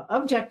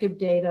 Objective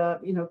data,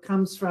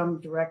 comes from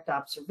direct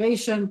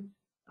observation,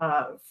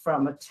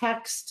 from a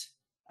text,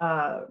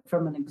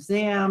 from an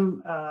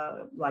exam,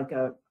 like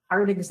a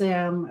heart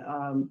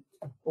exam,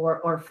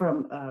 or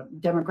from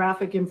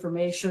demographic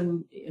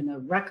information in a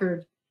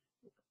record,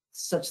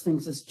 such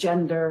things as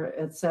gender,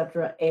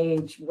 etc.,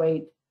 age,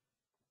 weight.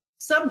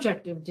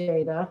 Subjective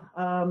data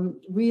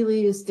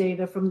really is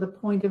data from the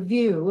point of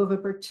view of a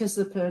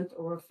participant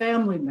or a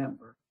family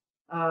member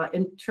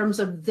in terms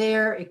of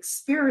their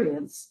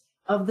experience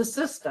of the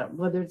system,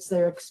 whether it's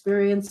their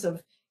experience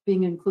of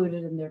being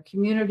included in their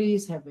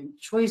communities, having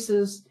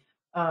choices,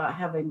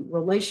 having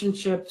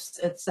relationships,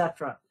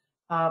 etc.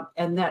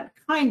 And that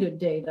kind of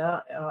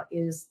data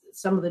is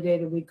some of the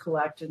data we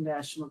collect in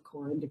National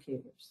Core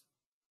Indicators.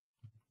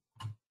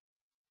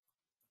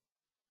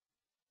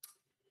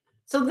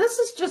 So this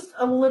is just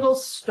a little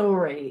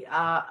story.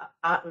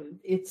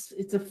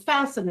 It's a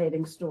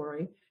fascinating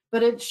story,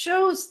 but it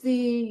shows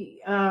the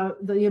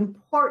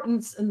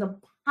importance and the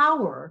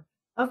power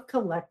of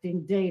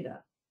collecting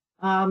data.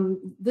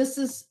 This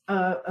is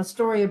a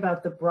story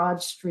about the Broad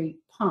Street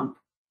pump.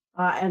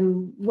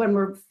 And when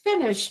we're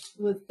finished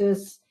with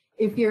this,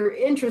 if you're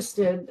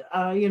interested,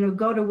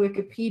 go to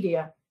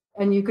Wikipedia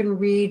and you can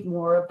read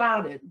more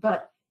about it.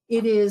 But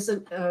it is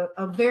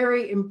a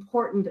very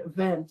important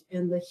event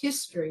in the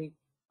history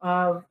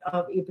of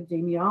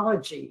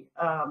epidemiology,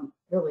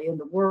 really in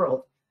the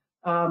world.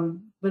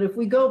 But if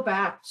we go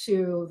back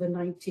to the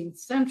 19th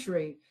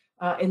century,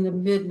 in the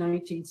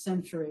mid-19th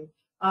century,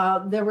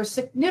 there were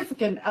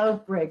significant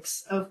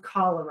outbreaks of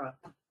cholera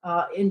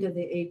into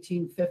the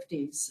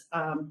 1850s.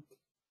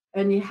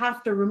 And you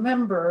have to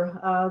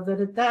remember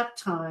that at that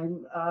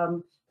time,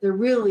 there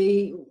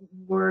really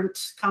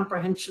weren't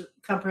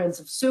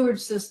comprehensive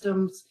sewage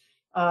systems.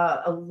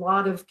 A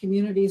lot of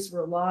communities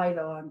relied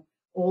on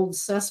old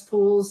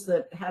cesspools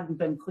that hadn't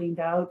been cleaned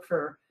out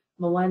for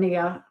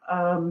millennia.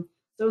 So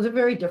it was a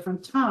very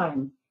different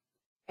time.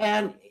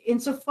 And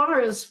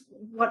insofar as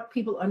what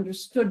people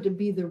understood to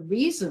be the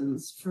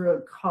reasons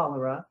for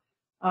cholera,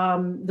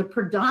 the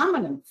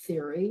predominant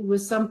theory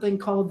was something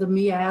called the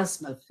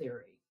miasma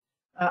theory,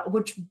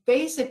 which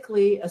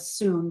basically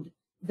assumed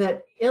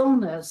that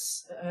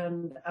illness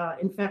and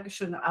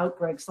infection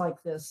outbreaks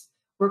like this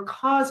were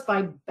caused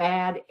by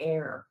bad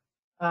air,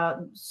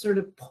 sort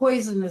of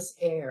poisonous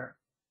air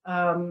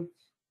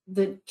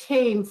that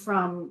came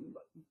from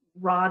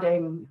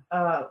rotting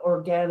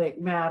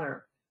organic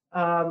matter.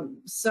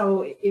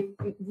 So it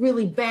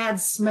really bad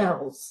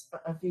smells,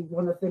 if you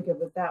want to think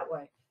of it that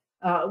way,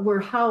 were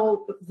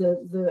how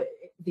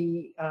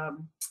the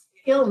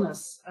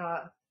illness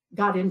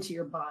got into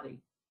your body.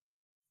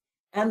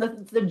 And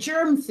the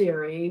germ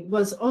theory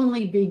was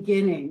only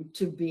beginning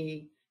to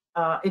be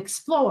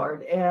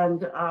explored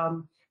and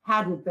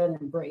hadn't been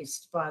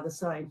embraced by the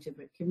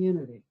scientific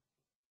community.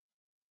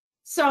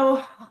 So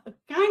a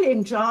guy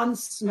named John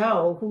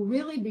Snow, who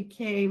really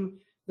became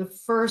the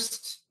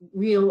first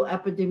real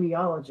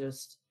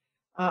epidemiologist,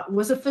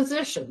 was a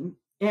physician,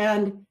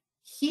 and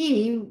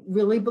he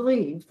really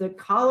believed that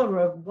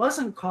cholera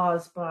wasn't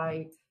caused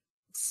by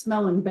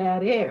smelling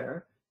bad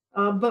air,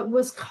 but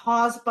was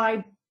caused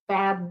by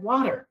bad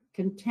water,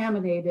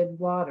 contaminated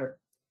water.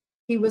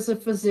 He was a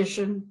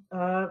physician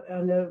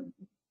and a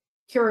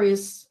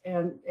curious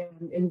and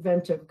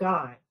inventive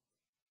guy.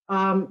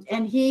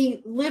 And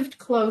he lived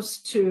close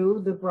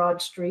to the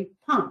Broad Street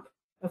pump,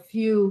 a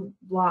few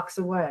blocks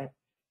away.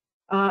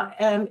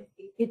 And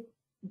it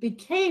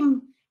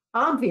became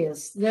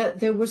obvious that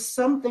there was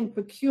something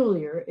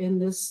peculiar in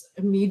this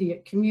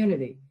immediate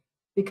community,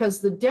 because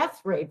the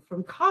death rate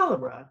from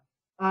cholera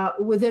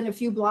within a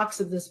few blocks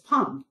of this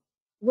pump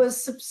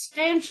was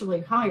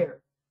substantially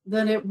higher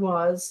than it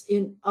was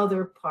in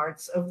other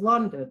parts of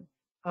London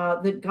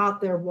that got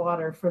their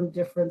water from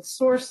different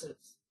sources.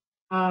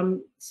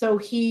 So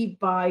he,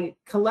 by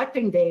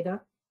collecting data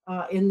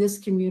in this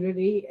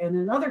community and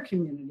in other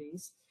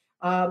communities,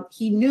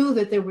 he knew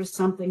that there was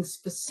something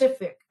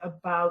specific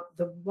about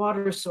the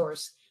water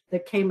source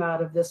that came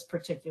out of this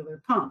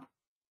particular pump.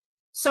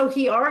 So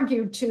he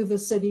argued to the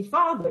city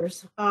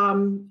fathers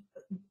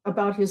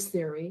about his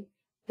theory.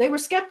 They were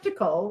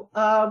skeptical,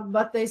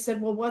 but they said,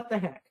 well, what the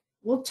heck?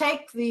 We'll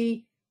take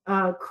the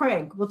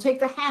crank, we'll take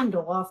the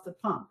handle off the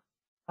pump,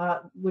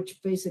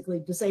 which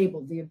basically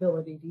disabled the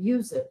ability to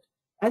use it,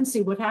 and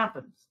see what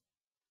happens.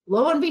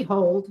 Lo and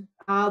behold,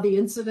 the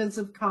incidence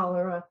of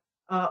cholera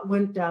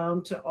went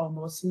down to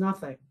almost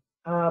nothing.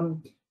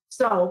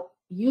 So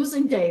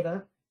using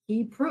data,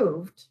 he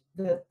proved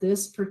that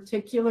this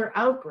particular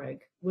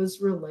outbreak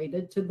was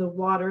related to the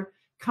water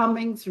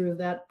coming through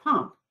that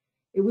pump.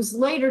 It was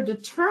later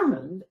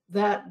determined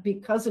that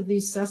because of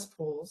these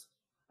cesspools,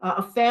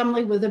 a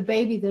family with a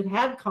baby that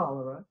had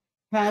cholera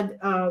had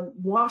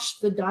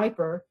washed the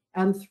diaper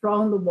and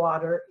thrown the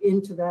water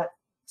into that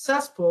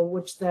cesspool,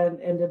 which then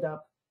ended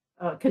up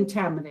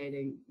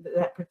contaminating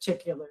that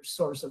particular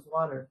source of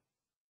water.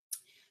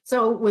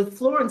 So with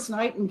Florence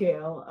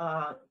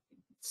Nightingale,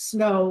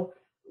 Snow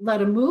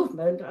led a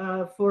movement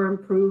for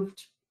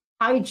improved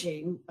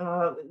hygiene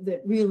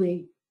that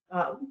really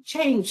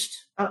changed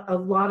a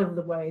lot of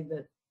the way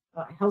that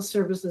health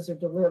services are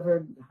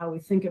delivered, how we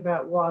think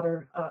about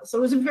water. So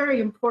it was a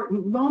very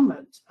important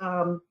moment,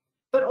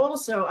 but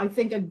also I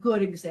think a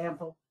good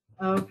example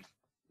of,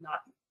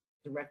 not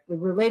directly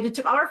related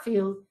to our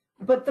field,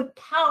 but the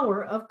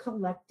power of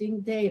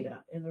collecting data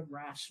in a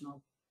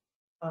rational,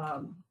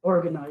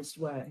 organized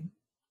way.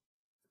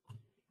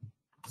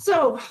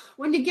 So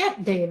when you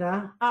get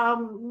data,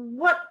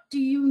 what do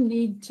you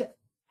need to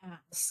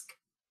ask?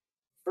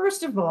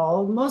 First of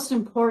all, most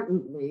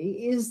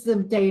importantly, is the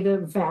data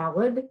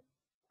valid?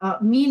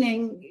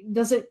 Meaning,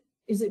 is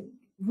it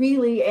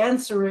really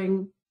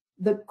answering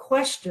the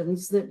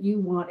questions that you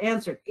want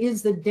answered?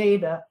 Is the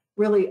data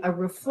really a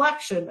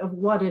reflection of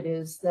what it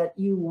is that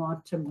you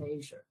want to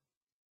measure?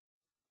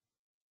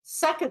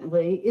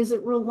 Secondly, is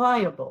it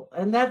reliable?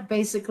 And that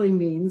basically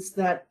means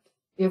that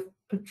if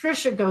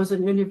Patricia goes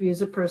and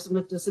interviews a person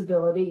with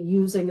disability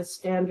using a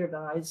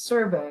standardized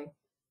survey,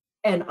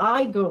 and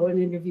I go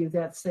and interview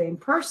that same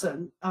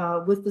person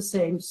with the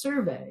same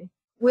survey,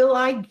 will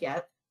I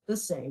get the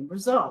same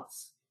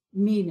results?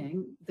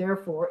 Meaning,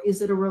 therefore,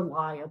 is it a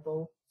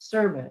reliable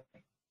survey?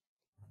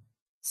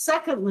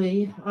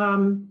 Secondly,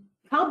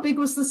 how big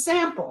was the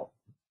sample?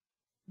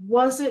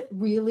 Was it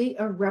really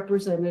a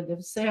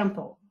representative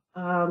sample?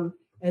 And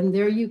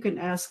there you can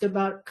ask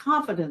about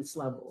confidence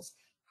levels.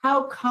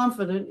 How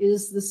confident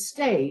is the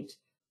state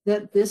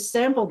that this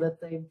sample that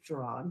they've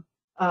drawn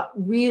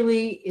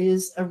really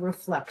is a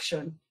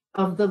reflection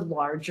of the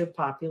larger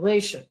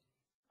population?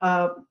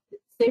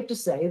 Safe to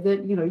say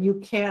that you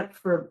can't,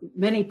 for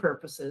many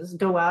purposes,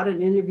 go out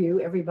and interview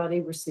everybody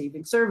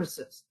receiving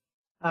services.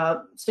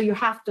 So you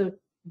have to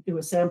do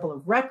a sample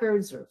of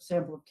records or a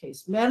sample of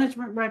case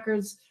management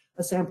records,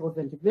 a sample of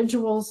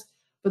individuals.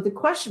 But the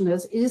question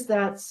is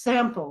that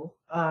sample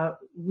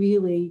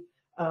really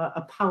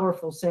a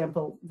powerful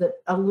sample that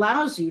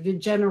allows you to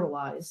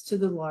generalize to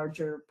the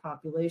larger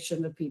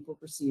population of people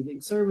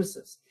receiving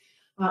services?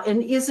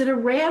 And is it a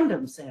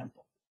random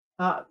sample?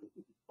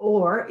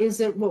 Or is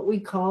it what we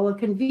call a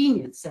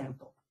convenience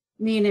sample?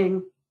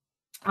 Meaning,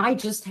 I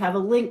just have a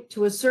link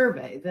to a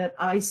survey that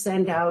I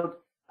send out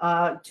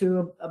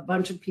to a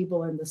bunch of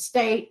people in the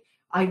state.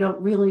 I don't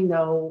really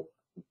know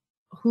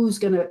who's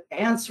going to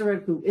answer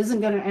it, who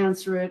isn't going to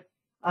answer it.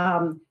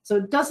 So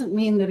it doesn't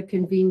mean that a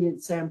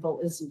convenient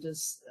sample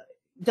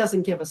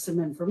doesn't give us some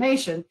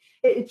information.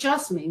 It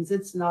just means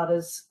it's not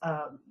as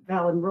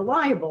valid and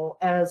reliable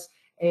as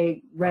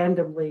a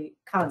randomly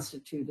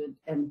constituted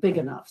and big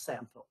enough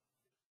sample.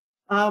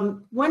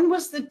 When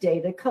was the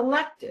data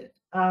collected?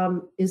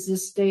 Is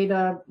this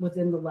data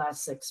within the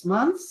last 6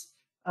 months?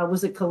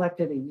 Was it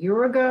collected a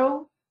year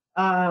ago?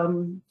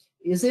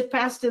 Is it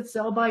past its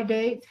sell-by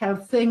date?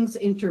 Have things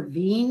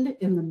intervened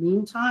in the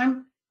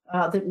meantime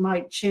that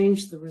might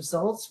change the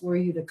results were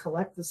you to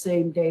collect the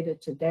same data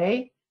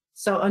today?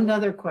 So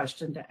another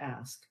question to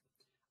ask.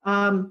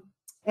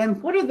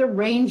 And what are the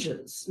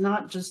ranges,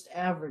 not just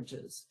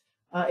averages?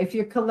 If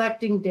you're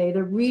collecting data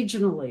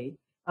regionally,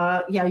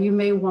 yeah, you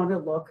may want to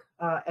look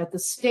at the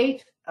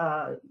state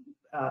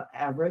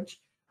average,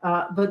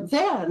 but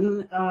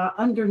then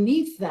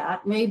underneath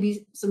that may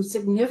be some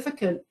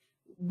significant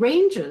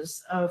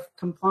ranges of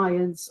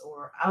compliance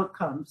or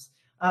outcomes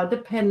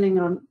depending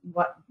on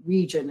what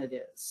region it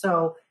is.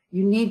 So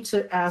you need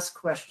to ask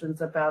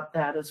questions about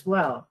that as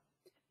well.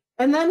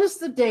 And then is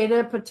the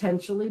data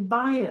potentially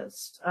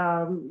biased?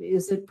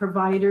 Is it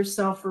provider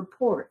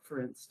self-report,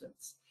 for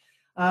instance?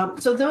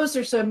 So those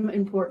are some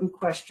important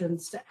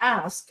questions to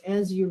ask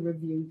as you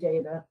review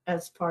data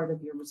as part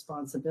of your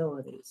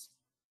responsibilities.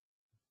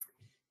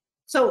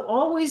 So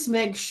always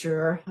make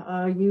sure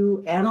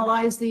you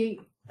analyze the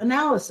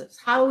analysis.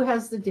 How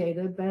has the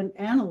data been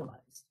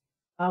analyzed?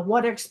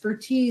 What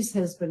expertise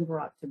has been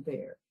brought to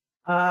bear?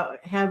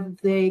 Have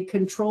they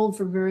controlled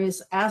for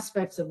various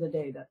aspects of the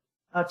data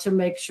to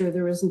make sure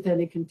there isn't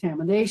any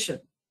contamination?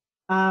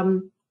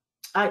 And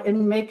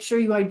make sure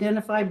you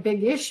identify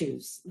big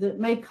issues that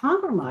may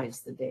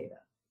compromise the data.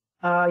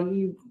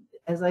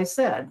 As I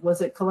said,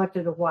 was it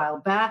collected a while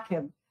back?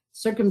 Have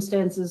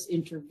circumstances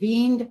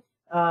intervened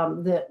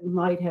that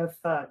might have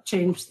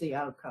changed the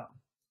outcome?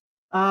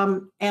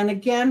 And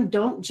again,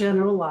 don't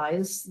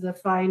generalize the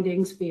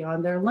findings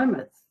beyond their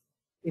limits.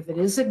 If it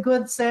is a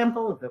good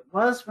sample, if it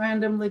was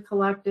randomly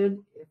collected,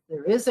 if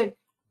there is a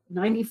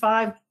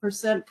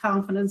 95%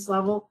 confidence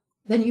level,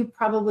 then you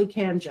probably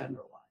can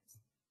generalize.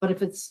 But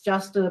if it's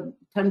just a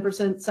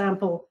 10%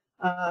 sample,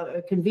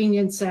 a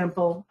convenience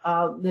sample,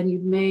 then you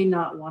may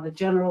not want to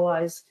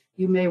generalize.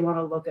 You may want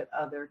to look at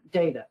other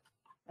data.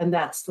 And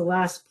that's the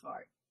last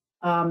part.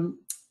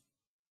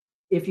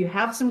 If you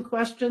have some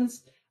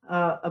questions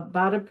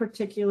about a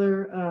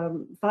particular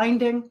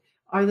finding,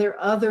 are there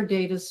other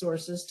data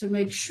sources to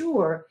make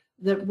sure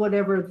that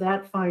whatever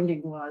that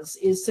finding was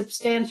is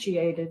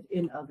substantiated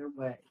in other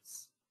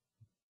ways?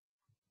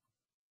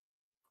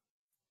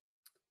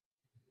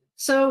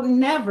 So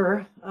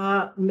never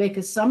make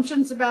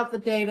assumptions about the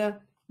data.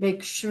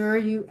 Make sure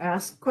you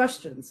ask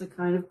questions, the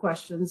kind of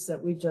questions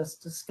that we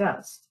just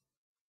discussed.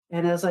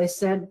 And as I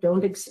said,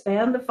 don't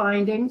expand the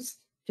findings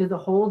to the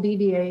whole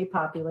DDA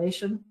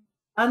population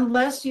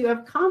unless you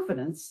have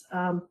confidence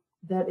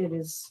that it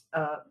is,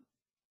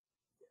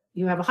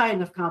 you have a high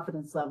enough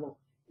confidence level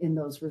in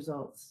those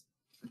results.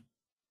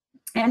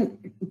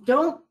 And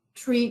don't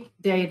treat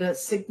data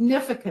as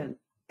significant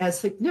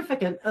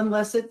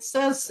unless it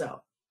says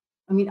so.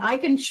 I mean, I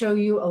can show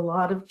you a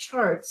lot of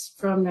charts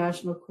from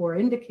National Core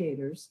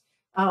Indicators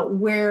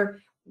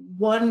where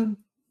one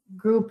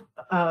group,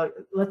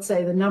 let's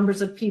say the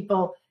numbers of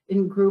people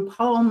in group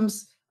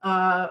homes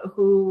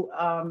who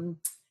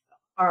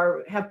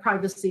have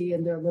privacy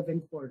in their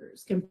living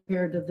quarters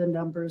compared to the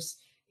numbers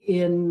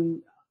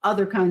in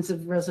other kinds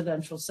of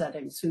residential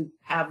settings who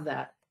have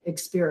that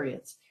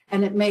experience.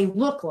 And it may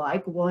look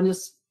like one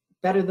is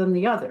better than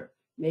the other.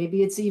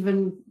 Maybe it's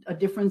even a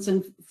difference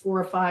in 4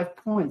 or 5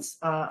 points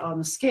on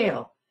the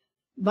scale.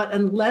 But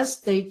unless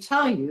they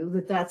tell you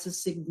that that's a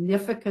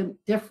significant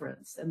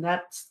difference, and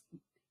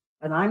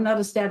I'm not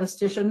a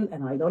statistician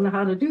and I don't know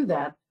how to do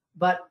that,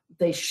 but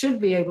they should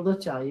be able to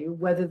tell you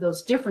whether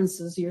those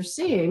differences you're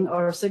seeing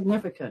are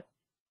significant.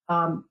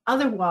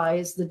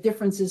 Otherwise, the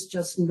difference is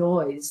just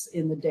noise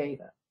in the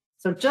data.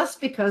 So just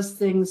because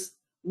things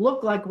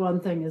look like one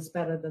thing is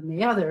better than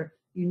the other,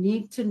 you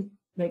need to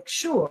make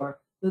sure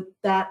that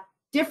that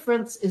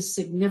difference is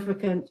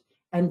significant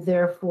and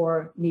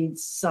therefore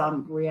needs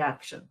some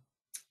reaction.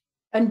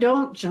 And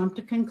don't jump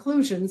to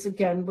conclusions,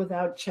 again,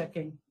 without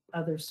checking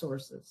other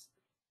sources.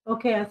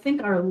 Okay, I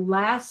think our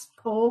last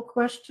poll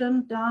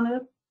question,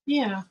 Donna.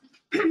 Yeah.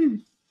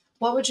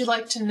 What would you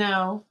like to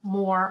know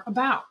more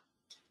about?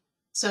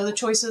 So the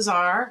choices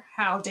are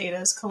how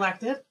data is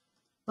collected,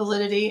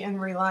 validity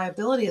and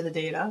reliability of the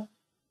data,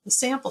 the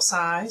sample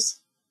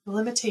size, the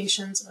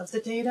limitations of the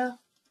data,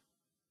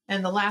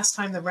 and the last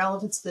time the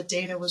relevance of the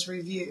data was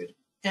reviewed.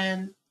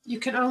 And you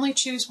can only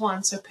choose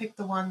one, so pick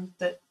the one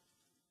that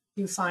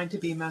you find to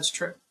be most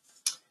true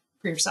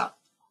for yourself.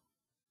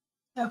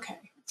 Okay,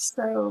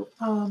 so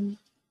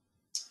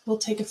we'll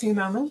take a few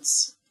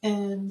moments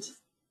and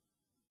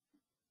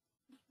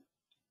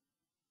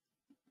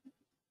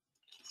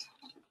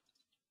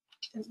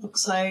it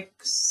looks like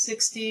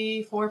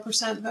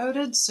 64%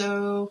 voted,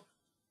 so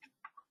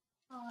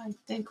I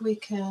think we're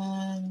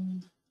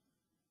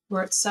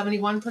at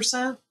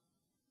 71%.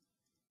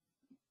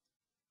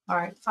 All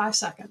right, 5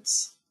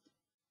 seconds.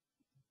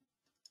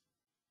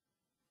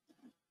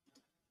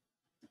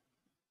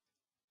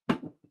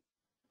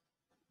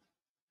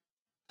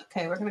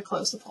 Okay, we're going to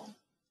close the poll.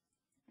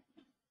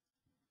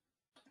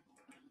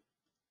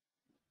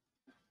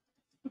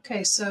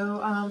 Okay, so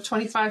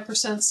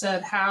 25%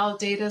 said how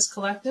data is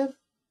collected,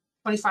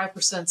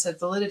 25% said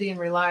validity and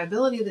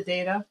reliability of the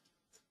data.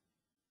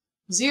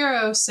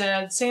 0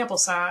 said sample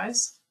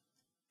size.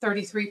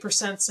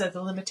 33% said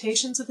the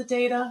limitations of the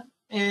data.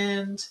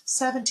 And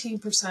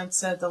 17%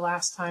 said the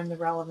last time the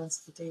relevance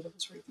of the data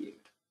was reviewed.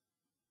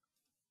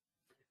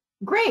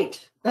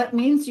 Great. That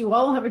means you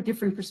all have a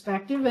different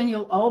perspective and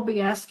you'll all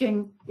be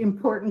asking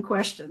important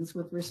questions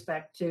with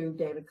respect to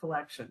data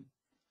collection.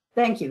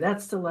 Thank you.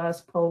 That's the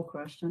last poll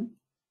question.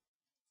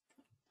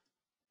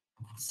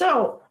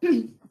 So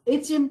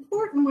it's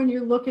important when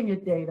you're looking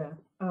at data,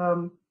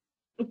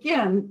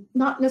 again,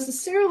 not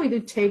necessarily to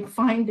take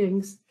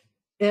findings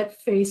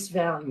at face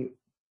value,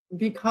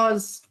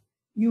 because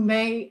you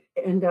may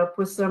end up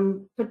with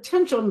some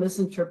potential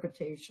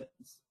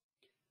misinterpretations.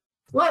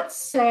 Let's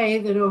say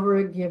that over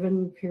a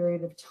given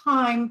period of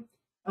time,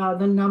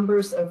 the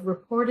numbers of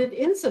reported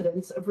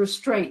incidents of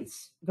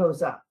restraints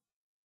goes up.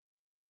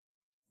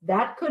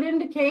 That could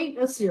indicate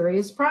a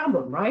serious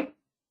problem, right?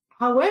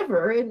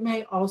 However, it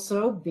may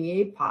also be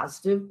a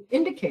positive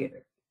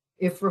indicator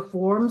if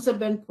reforms have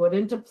been put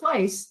into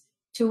place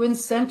to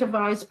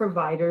incentivize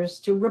providers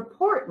to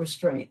report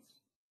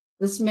restraints.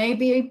 This may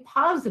be a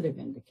positive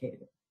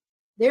indicator.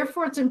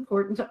 Therefore, it's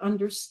important to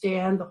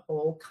understand the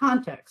whole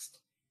context.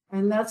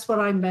 And that's what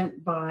I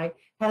meant by,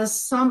 has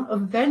some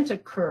event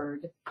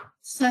occurred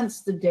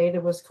since the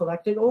data was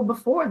collected or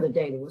before the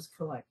data was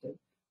collected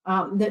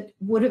that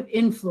would have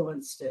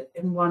influenced it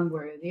in one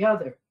way or the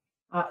other?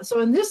 So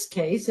in this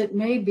case, it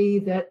may be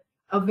that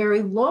a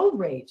very low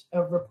rate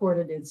of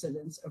reported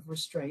incidents of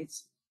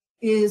restraints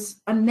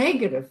is a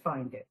negative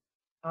finding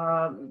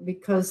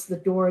because the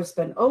door has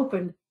been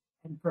opened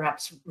and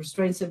perhaps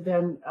restraints have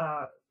been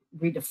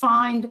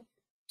redefined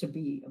to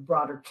be a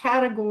broader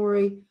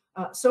category.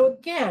 So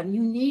again,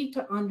 you need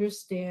to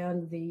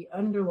understand the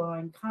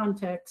underlying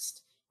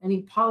context,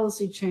 any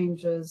policy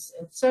changes,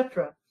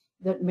 etc.,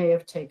 that may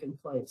have taken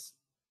place.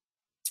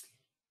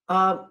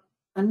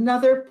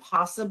 Another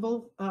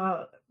possible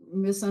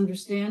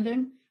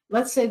misunderstanding,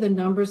 let's say the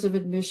numbers of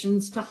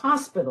admissions to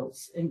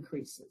hospitals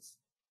increases.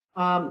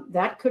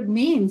 That could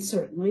mean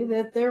certainly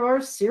that there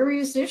are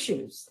serious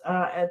issues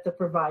at the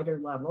provider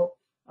level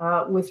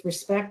with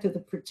respect to the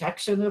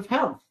protection of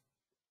health.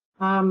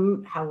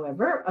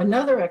 However,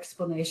 another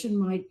explanation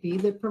might be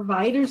that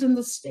providers in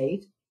the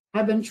state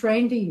have been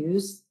trained to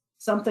use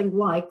something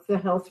like the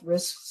health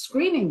risk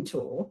screening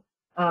tool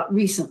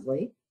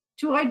recently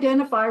to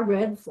identify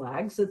red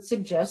flags that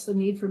suggest the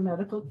need for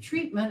medical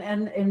treatment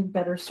and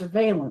better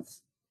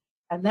surveillance.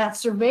 And that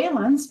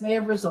surveillance may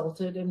have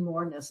resulted in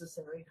more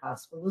necessary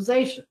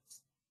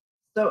hospitalizations.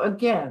 So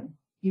again,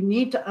 you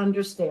need to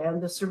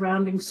understand the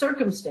surrounding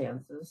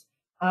circumstances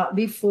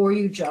before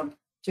you jump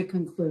to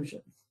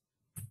conclusions.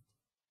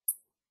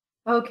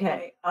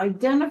 Okay,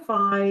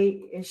 identify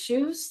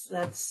issues.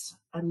 That's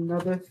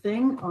another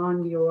thing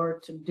on your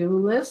to-do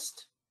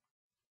list.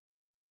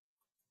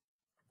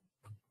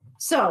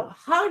 So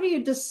how do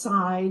you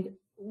decide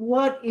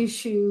what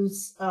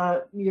issues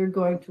you're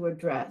going to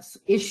address,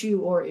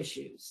 issue or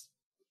issues?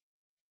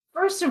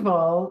 First of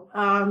all,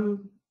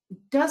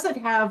 does it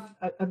have,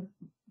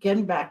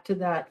 getting back to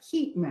that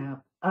heat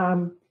map,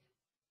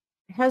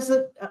 does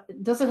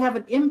it have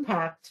an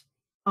impact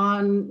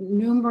on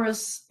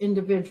numerous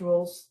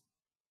individuals?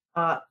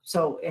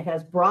 So it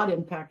has broad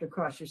impact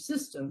across your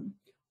system,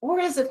 or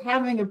is it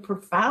having a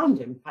profound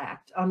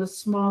impact on a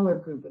smaller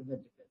group of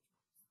individuals?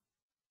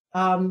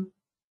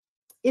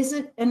 Is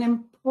it an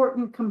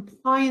important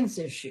compliance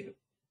issue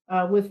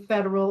with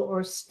federal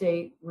or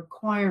state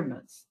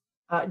requirements?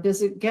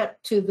 Does it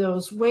get to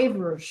those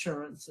waiver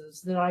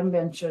assurances that I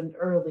mentioned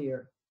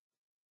earlier?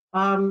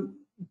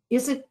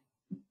 Is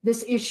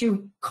this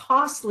issue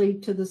costly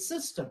to the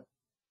system?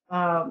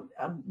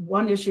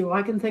 One issue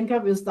I can think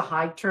of is the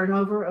high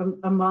turnover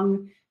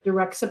among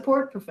direct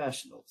support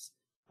professionals.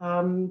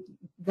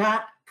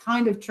 That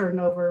kind of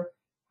turnover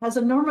has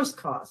enormous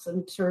costs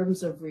in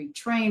terms of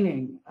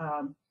retraining,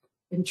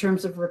 in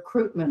terms of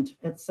recruitment,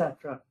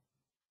 etc.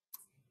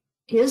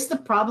 Is the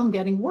problem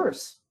getting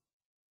worse?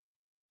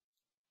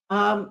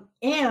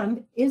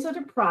 And is it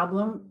a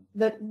problem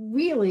that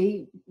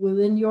really,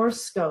 within your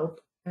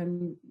scope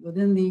and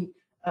within the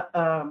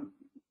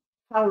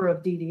power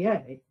of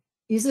DDA,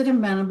 is it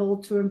amenable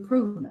to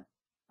improvement?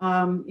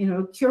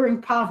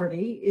 Curing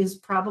poverty is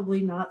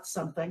probably not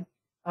something.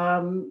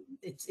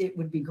 It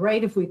would be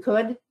great if we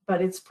could,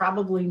 but it's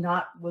probably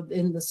not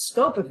within the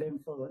scope of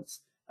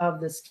influence of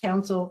this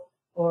council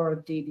or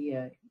of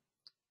DDA.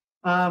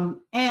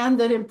 And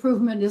that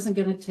improvement isn't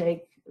going to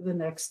take the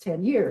next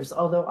 10 years,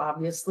 although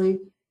obviously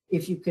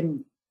if you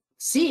can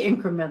see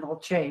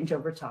incremental change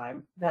over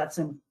time, that's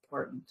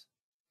important.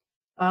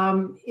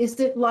 Is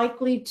it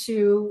likely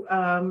to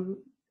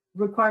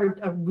require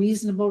a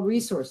reasonable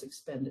resource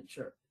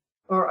expenditure?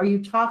 Or are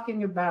you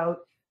talking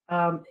about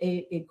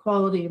a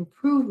quality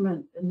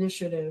improvement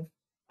initiative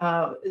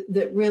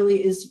that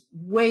really is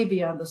way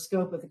beyond the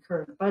scope of the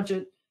current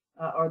budget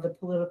or the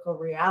political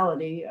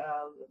reality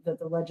that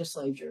the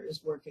legislature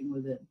is working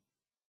within?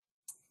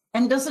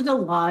 And does it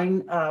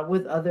align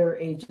with other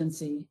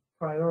agency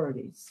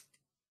priorities?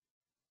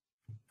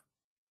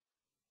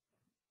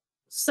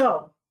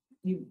 So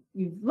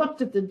you've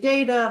looked at the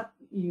data,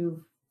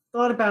 you've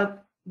thought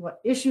about what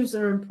issues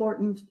are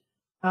important,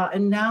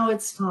 and now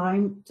it's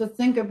time to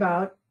think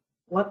about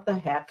what the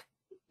heck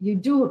you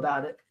do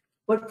about it.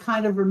 What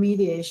kind of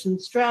remediation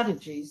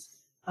strategies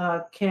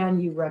can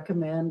you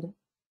recommend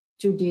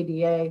to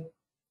DDA?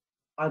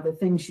 Are there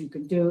things you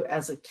can do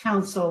as a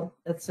council,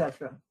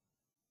 etc.?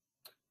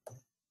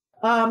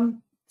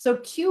 So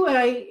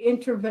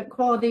QA,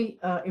 quality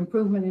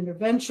improvement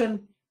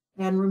intervention,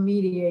 and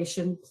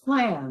remediation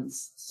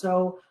plans.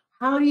 So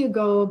how do you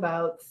go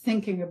about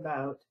thinking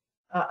about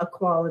a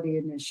quality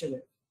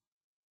initiative?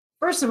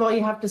 First of all,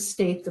 you have to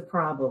state the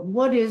problem.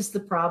 What is the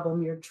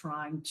problem you're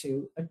trying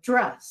to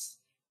address?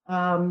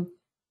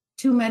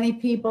 Too many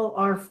people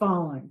are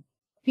falling.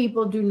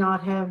 People do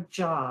not have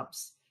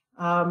jobs.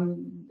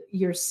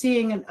 You're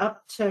seeing an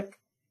uptick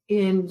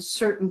in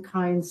certain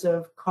kinds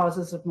of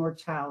causes of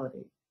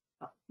mortality.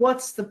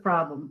 What's the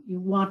problem? You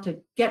want to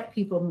get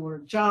people more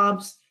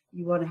jobs.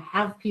 You want to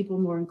have people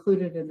more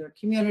included in their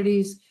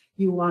communities.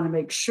 You want to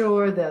make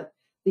sure that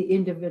the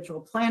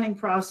individual planning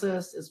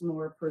process is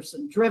more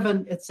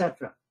person-driven,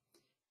 etc.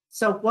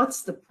 So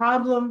what's the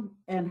problem,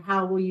 and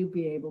how will you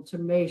be able to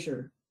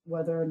measure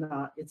whether or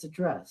not it's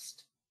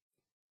addressed?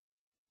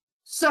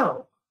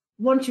 So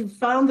once you've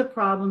found the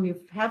problem,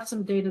 you have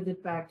some data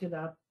that backed it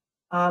up,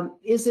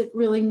 is it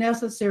really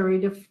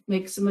necessary to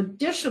make some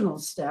additional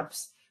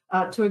steps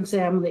to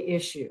examine the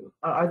issue?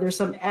 Are there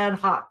some ad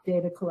hoc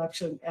data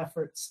collection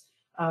efforts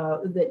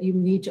that you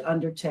need to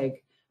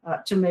undertake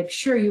to make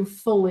sure you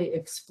fully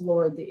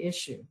explored the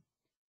issue?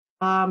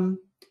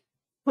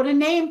 Put a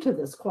name to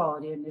this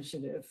quality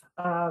initiative,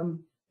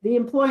 the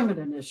employment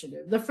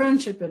initiative, the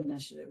friendship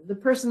initiative, the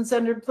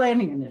person-centered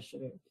planning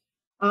initiative,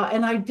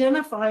 and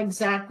identify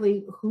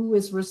exactly who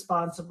is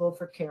responsible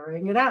for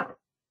carrying it out.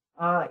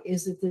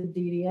 Is it the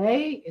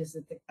DDA? Is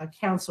it a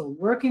council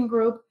working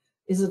group?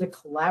 Is it a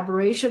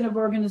collaboration of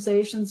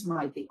organizations?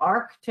 Might the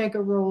ARC take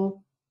a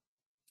role?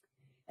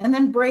 And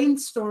then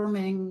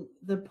brainstorming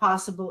the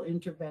possible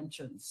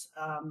interventions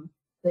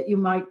that you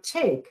might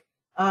take.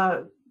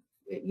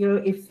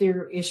 If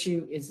their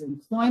issue is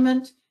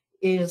employment,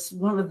 is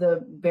one of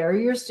the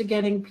barriers to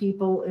getting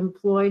people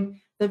employed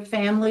that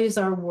families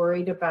are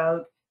worried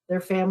about their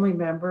family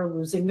member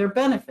losing their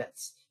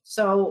benefits.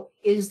 So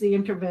is the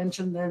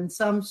intervention then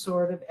some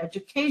sort of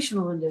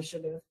educational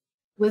initiative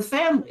with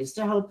families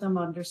to help them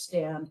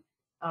understand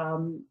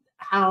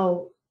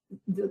how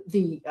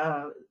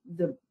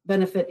the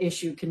benefit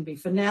issue can be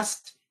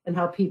finessed and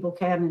how people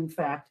can, in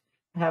fact,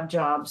 have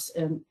jobs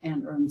and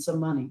earn some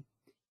money.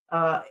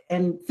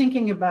 And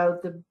thinking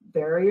about the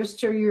barriers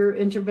to your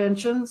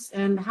interventions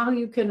and how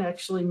you can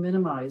actually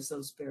minimize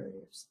those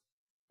barriers.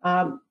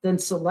 Then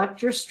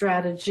select your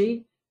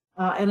strategy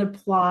and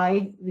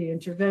apply the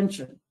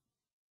intervention,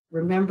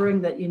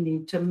 remembering that you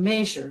need to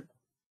measure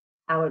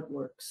how it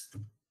works.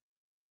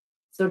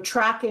 So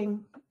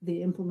tracking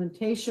the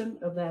implementation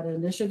of that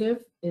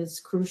initiative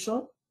is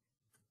crucial.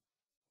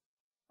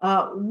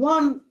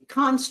 One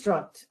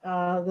construct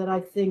that I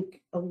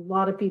think a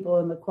lot of people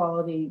in the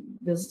quality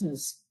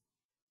business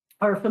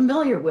are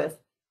familiar with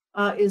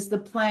is the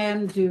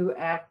plan, do,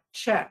 act,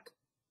 check.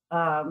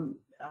 The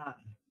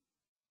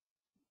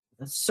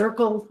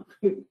circle,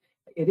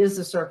 it is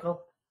a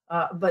circle,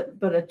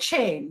 but a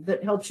chain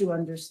that helps you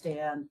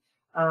understand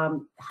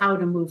how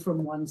to move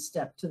from one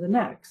step to the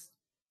next.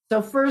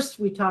 So first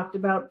we talked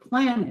about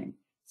planning,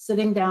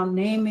 sitting down,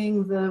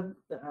 naming the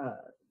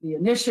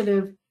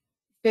initiative,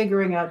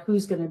 figuring out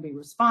who's going to be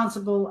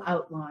responsible,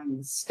 outlining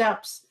the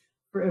steps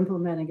for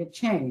implementing a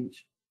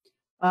change.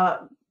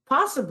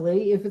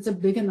 Possibly, if it's a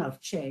big enough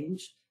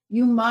change,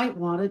 you might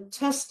want to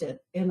test it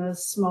in a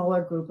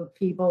smaller group of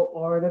people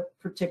or in a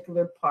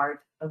particular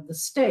part of the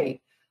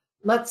state.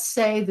 Let's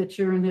say that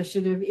your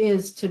initiative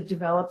is to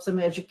develop some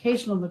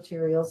educational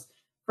materials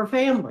for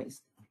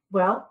families.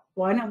 Well,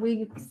 why don't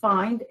we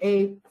find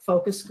a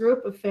focus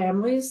group of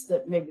families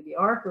that maybe the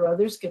ARC or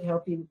others could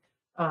help you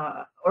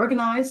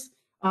organize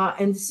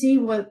and see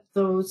what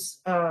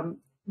those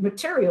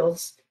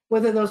materials,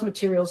 whether those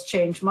materials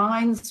change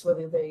minds,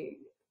 whether the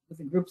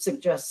group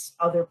suggests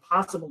other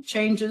possible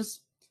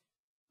changes,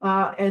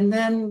 and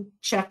then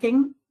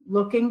checking,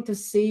 looking to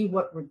see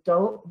what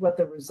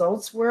the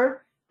results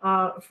were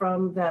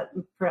from that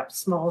perhaps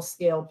small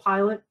scale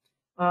pilot,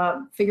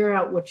 figure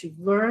out what you've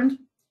learned,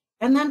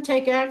 and then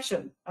take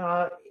action.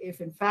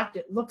 If in fact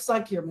it looks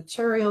like your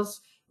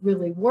materials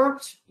really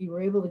worked, you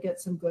were able to get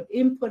some good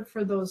input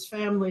for those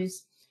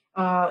families,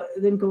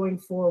 then going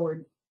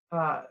forward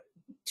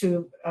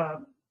to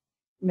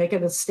make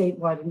it a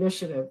statewide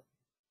initiative.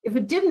 If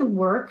it didn't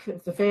work,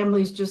 if the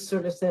families just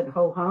sort of said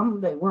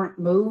ho-hum, they weren't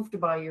moved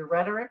by your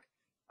rhetoric,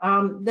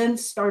 then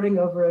starting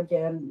over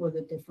again with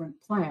a different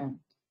plan.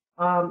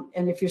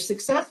 And if you're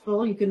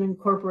successful, you can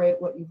incorporate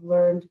what you've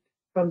learned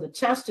from the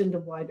test into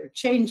wider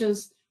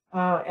changes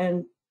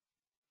and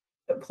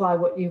apply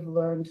what you've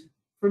learned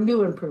for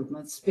new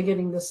improvements,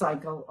 beginning the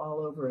cycle all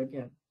over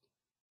again.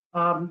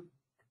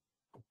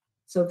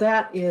 So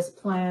that is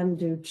plan,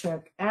 do,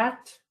 check,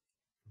 act.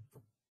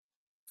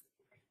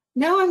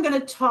 Now I'm going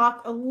to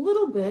talk a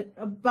little bit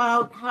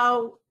about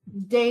how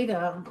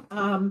data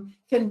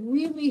can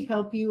really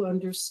help you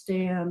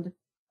understand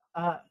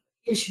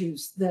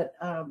issues that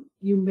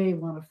you may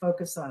want to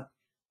focus on.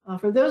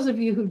 For those of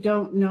you who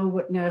don't know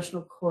what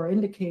National Core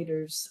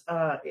Indicators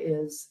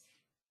is,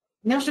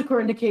 National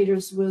Core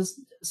Indicators was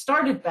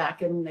started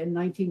back in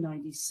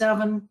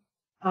 1997.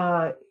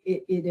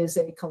 It is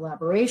a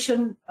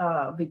collaboration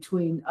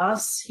between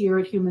us here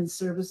at Human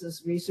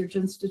Services Research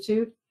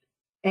Institute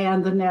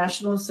and the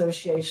National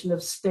Association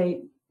of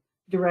State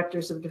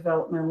Directors of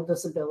Developmental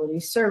Disability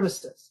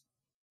Services.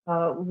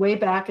 Way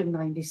back in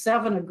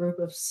 '97, a group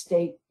of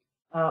state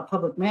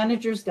public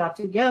managers got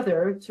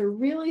together to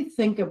really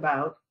think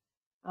about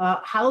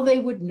how they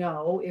would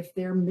know if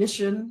their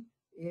mission,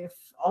 if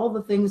all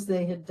the things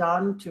they had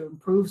done to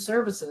improve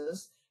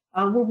services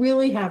were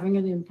really having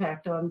an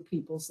impact on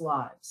people's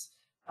lives.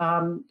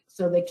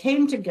 So they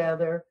came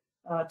together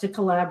to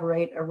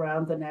collaborate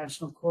around the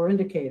National Core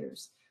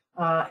Indicators.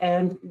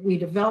 And we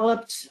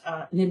developed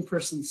an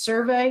in-person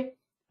survey.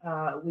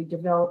 We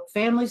developed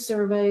family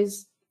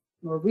surveys.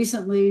 More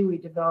recently, we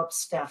developed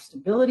staff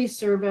stability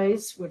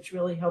surveys, which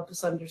really help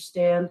us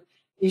understand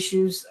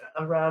issues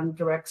around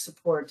direct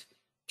support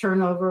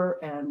turnover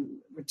and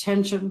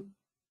retention.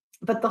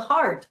 But the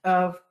heart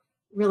of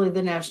really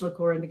the National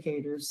Core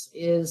Indicators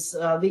is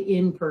the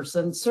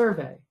in-person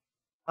survey.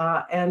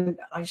 And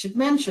I should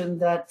mention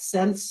that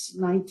since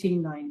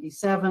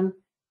 1997,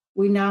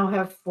 we now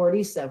have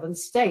 47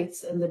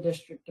 states in the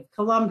District of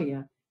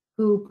Columbia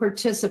who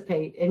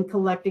participate in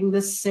collecting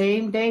the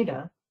same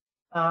data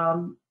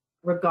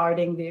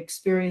regarding the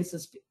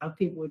experiences of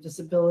people with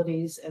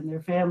disabilities and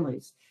their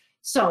families.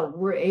 So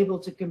we're able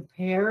to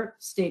compare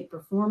state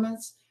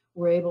performance.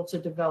 We're able to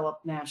develop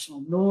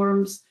national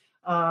norms.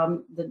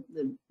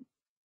 The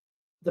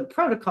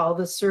protocol,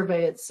 the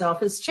survey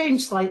itself, has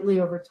changed slightly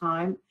over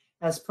time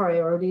as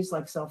priorities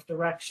like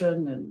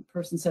self-direction and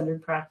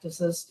person-centered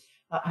practices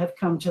have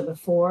come to the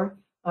fore.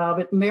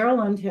 But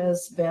Maryland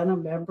has been a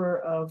member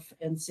of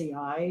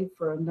NCI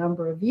for a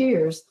number of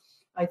years.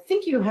 I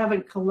think you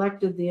haven't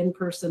collected the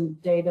in-person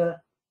data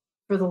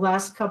for the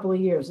last couple of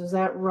years. Is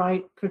that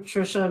right,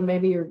 Patricia?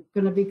 Maybe you're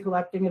going to be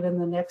collecting it in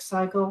the next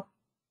cycle?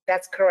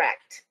 That's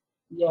correct.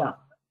 Yeah.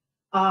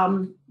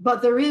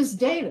 But there is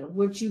data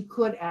which you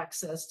could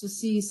access to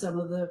see some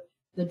of the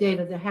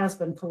data that has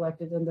been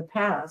collected in the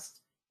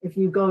past. If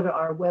you go to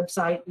our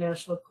website,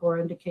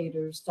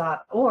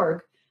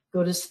 nationalcoreindicators.org,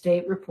 go to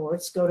state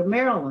reports, go to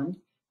Maryland,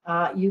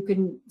 you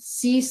can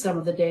see some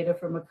of the data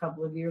from a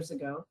couple of years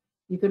ago.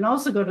 You can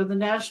also go to the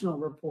national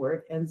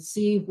report and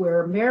see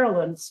where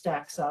Maryland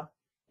stacks up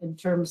in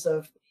terms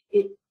of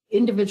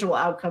individual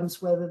outcomes,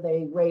 whether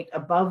they rate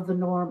above the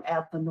norm,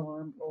 at the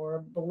norm, or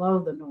below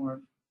the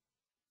norm.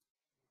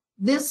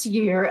 This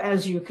year,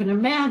 as you can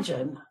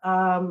imagine,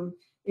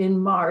 in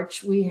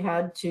March, we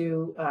had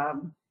to,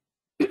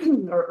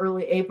 or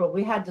early April,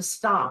 we had to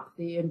stop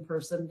the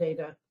in-person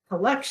data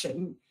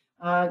collection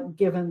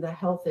given the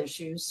health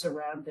issues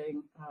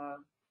surrounding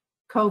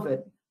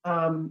COVID.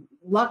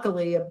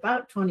 Luckily,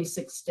 about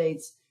 26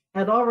 states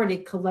had already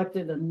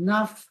collected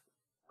enough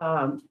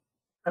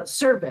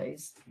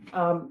surveys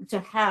to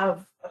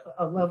have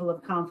a level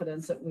of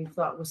confidence that we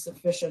thought was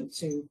sufficient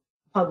to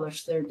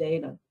publish their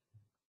data.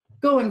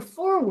 Going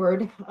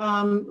forward,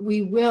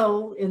 we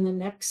will, in the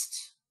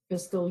next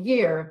fiscal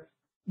year,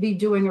 be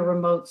doing a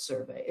remote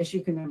survey, as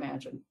you can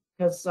imagine,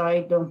 because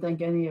I don't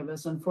think any of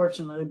us,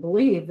 unfortunately,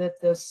 believe that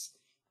this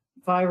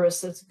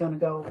virus is going to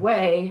go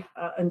away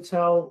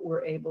until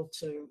we're able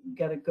to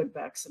get a good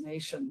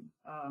vaccination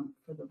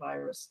for the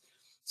virus.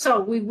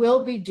 So we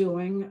will be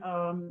doing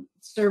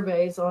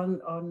surveys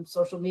on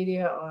social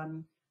media,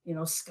 on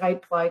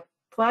Skype-like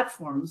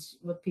platforms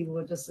with people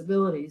with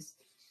disabilities,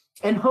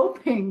 and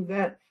hoping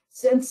that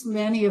since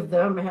many of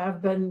them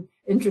have been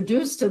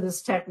introduced to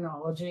this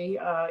technology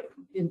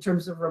in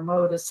terms of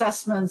remote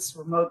assessments,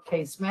 remote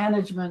case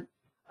management,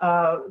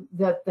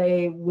 that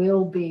they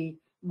will be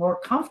more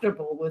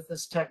comfortable with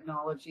this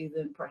technology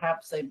than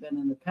perhaps they've been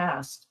in the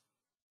past.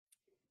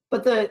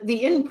 But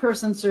the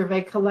in-person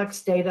survey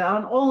collects data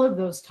on all of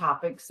those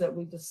topics that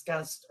we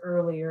discussed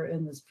earlier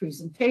in this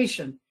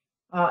presentation,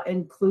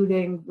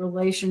 including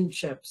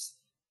relationships,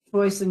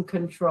 choice and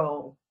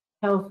control,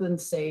 health and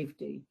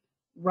safety,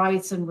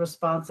 rights and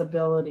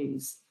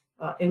responsibilities,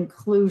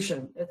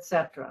 inclusion,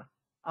 etc.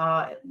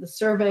 The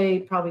survey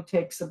probably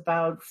takes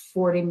about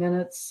 40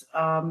 minutes,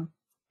 and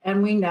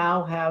we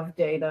now have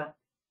data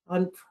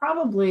on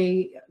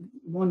probably,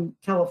 when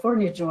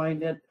California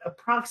joined it,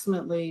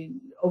 approximately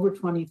over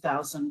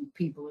 20,000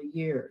 people a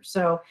year.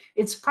 So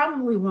it's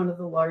probably one of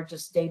the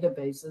largest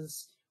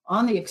databases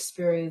on the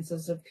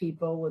experiences of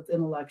people with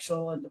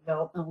intellectual and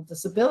developmental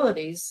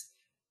disabilities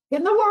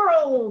in the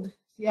world.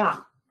 Yeah.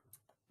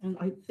 And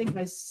I think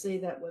I say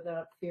that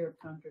without fear of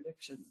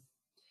contradiction.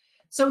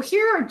 So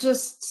here are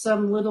just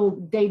some little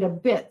data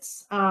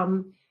bits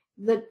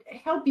that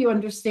help you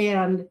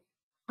understand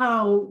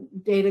how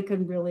data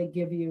can really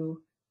give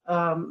you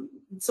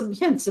some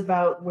hints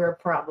about where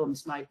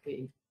problems might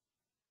be.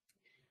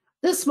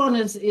 This one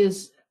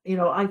is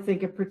I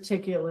think a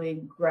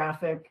particularly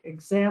graphic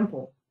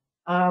example.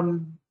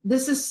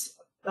 This is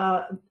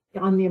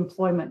on the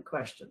employment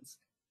questions.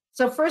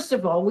 So first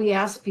of all, we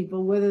ask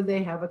people whether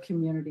they have a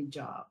community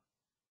job.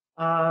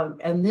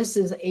 And this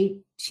is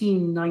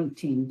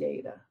 18-19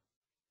 data.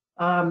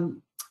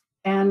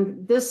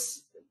 And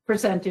this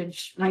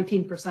percentage,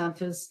 19%,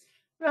 has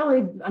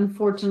really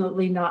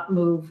unfortunately not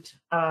moved.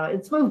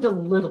 It's moved a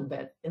little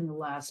bit in the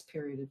last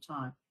period of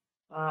time,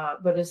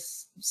 but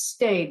it's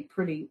stayed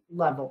pretty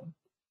level.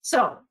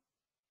 So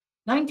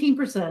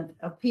 19%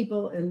 of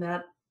people in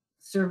that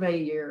survey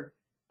year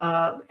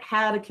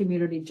had a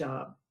community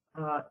job,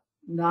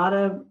 not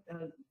a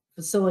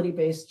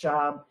facility-based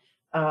job,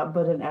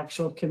 but an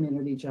actual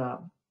community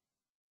job.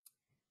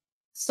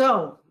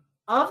 So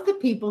of the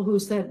people who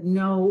said,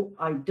 no,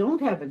 I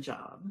don't have a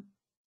job,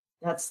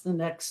 that's the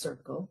next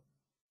circle,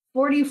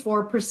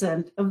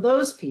 44% of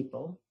those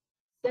people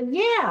said,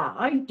 yeah,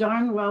 I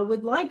darn well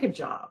would like a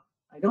job.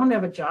 I don't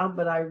have a job,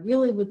 but I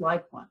really would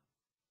like one.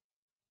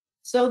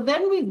 So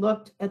then we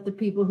looked at the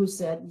people who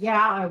said,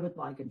 yeah, I would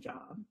like a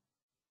job,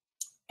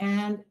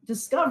 and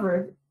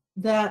discovered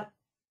that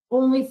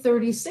only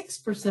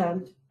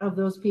 36% of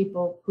those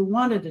people who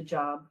wanted a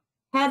job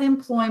had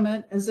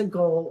employment as a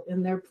goal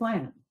in their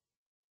plan.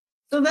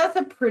 So that's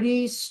a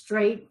pretty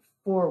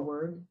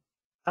straightforward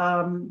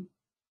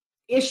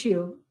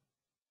issue,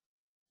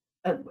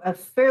 a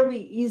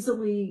fairly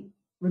easily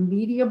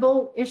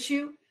remediable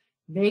issue,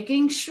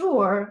 making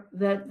sure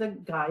that the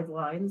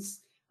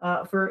guidelines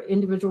for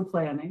individual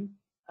planning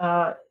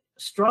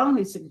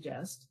strongly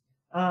suggest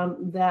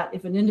that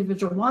if an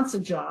individual wants a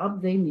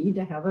job, they need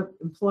to have an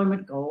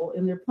employment goal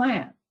in their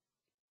plan.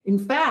 In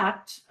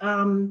fact,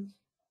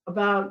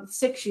 about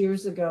 6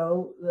 years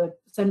ago, the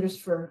Centers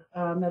for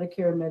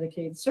Medicare and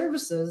Medicaid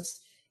Services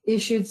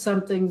issued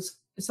something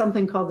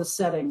called the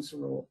settings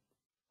rule,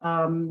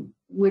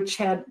 which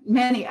had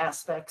many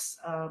aspects.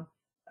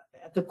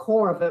 At the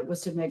core of it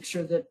was to make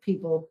sure that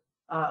people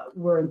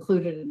were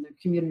included in their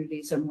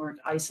communities and weren't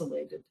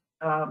isolated.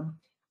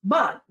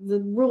 But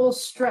the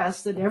rules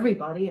stress that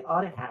everybody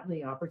ought to have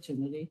the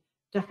opportunity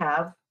to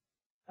have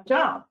a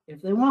job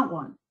if they want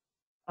one.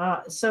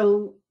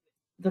 So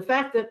the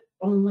fact that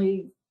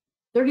only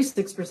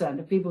 36%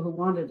 of people who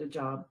wanted a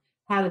job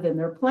had it in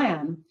their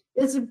plan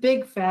is a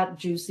big, fat,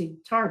 juicy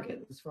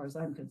target, as far as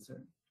I'm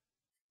concerned,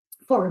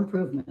 for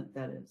improvement,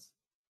 that is.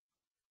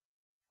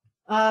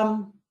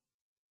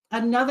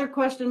 Another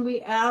question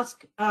we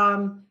ask,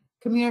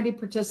 community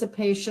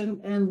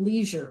participation and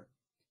leisure.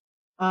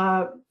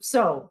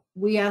 So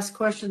we ask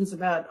questions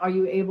about, are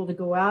you able to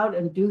go out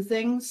and do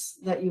things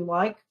that you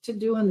like to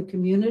do in the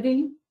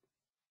community?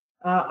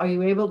 Are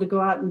you able to go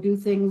out and do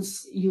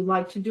things you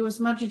like to do as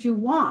much as you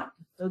want?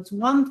 So it's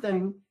one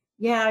thing,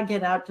 yeah, I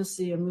get out to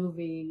see a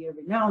movie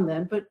every now and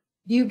then, but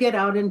do you get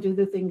out and do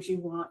the things you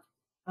want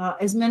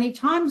as many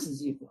times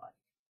as you'd like?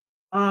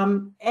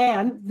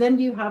 And then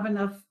do you have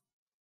enough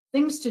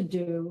things to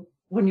do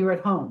when you're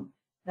at home?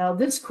 Now,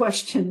 this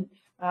question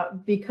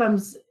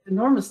becomes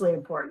enormously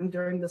important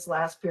during this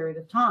last period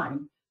of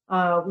time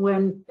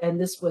and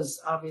this was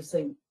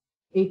obviously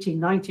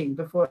 18-19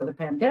 before the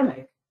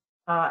pandemic,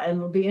 and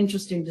it'll be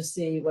interesting to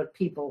see what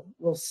people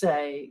will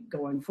say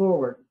going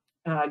forward,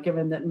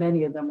 given that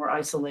many of them were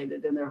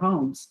isolated in their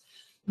homes.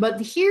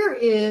 But here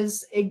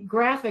is a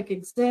graphic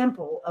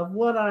example of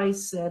what I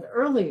said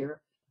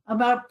earlier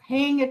about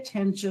paying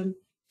attention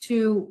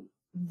to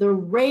the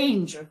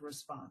range of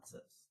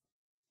responses.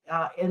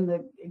 In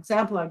the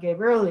example I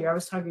gave earlier, I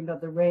was talking about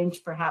the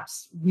range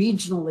perhaps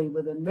regionally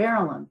within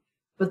Maryland,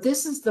 but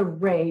this is the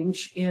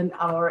range in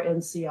our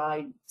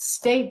NCI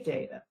state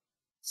data.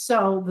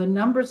 So the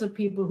numbers of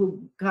people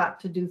who got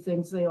to do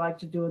things they like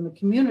to do in the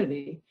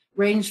community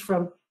range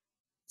from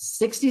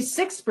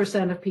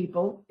 66% of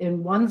people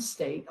in one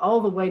state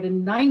all the way to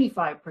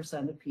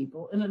 95% of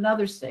people in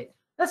another state.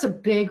 That's a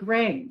big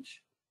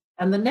range.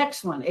 And the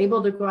next one,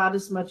 able to go out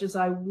as much as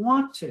I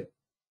want to,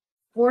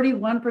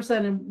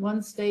 41% in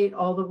one state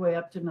all the way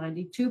up to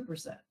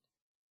 92%.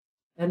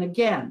 And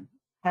again,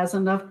 has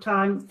enough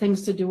time,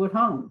 things to do at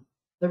home.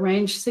 The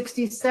range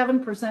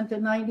 67% to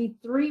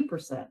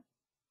 93%.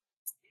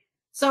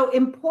 So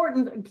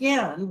important,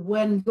 again,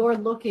 when you're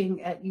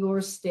looking at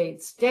your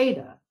state's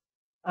data,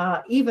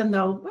 even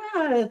though,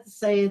 well,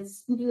 say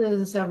it's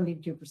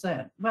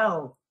 72%.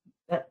 Well,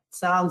 that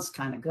sounds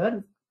kind of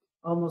good,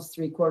 almost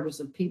 3/4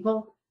 of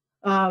people.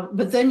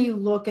 But then you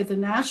look at the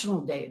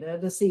national data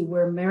to see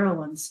where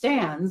Maryland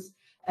stands,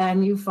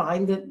 and you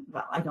find that,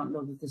 well, I don't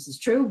know that this is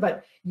true,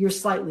 but you're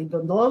slightly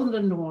below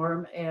the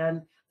norm,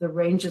 and the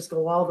ranges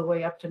go all the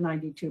way up to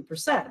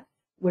 92%,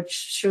 which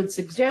should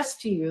suggest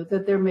to you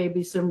that there may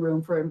be some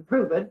room for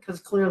improvement, because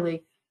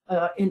clearly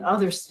in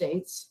other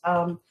states,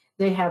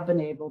 they have been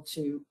able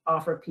to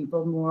offer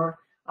people more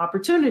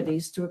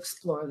opportunities to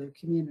explore their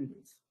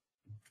communities.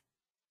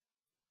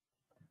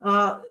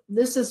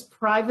 This is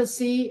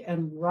privacy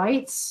and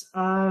rights,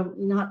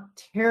 not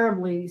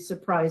terribly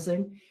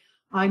surprising.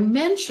 I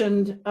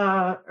mentioned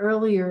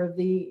earlier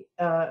the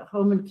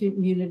home and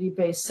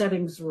community-based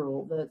settings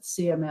rule that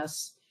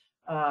CMS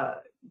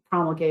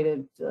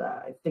promulgated,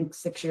 I think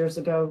 6 years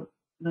ago,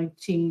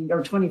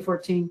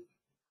 2014.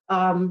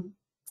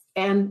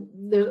 And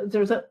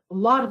there's a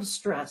lot of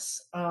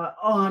stress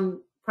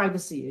on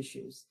privacy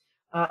issues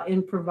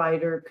in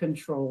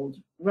provider-controlled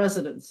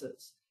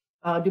residences.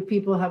 Do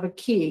people have a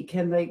key?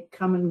 Can they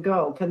come and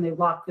go? Can they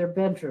lock their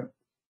bedroom?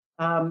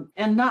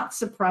 And not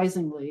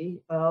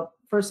surprisingly,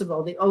 first of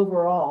all, the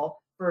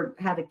overall for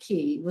had a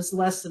key was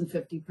less than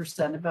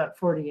 50%, about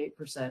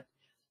 48%,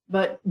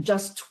 but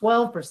just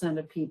 12%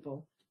 of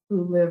people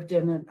who lived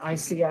in an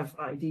ICF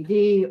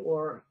IDD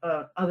or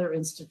other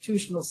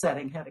institutional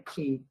setting had a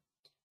key.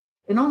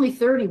 And only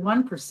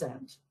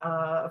 31%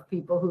 of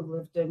people who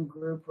lived in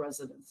group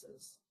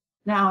residences.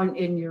 Now,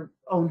 in your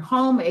own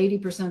home,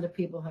 80% of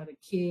people had a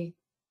key.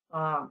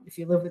 If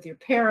you live with your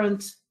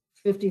parents,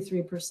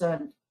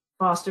 53%.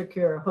 Foster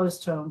care or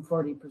host home,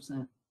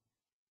 40%.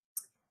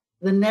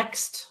 The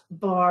next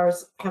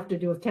bars have to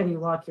do with can you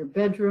lock your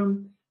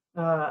bedroom?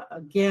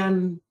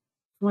 Again,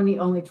 only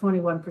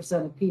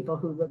 21% of people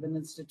who live in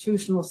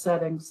institutional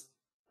settings,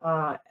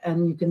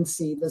 and you can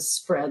see the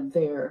spread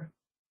there.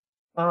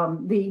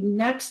 The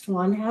next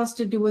one has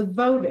to do with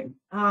voting,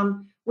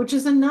 which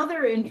is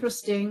another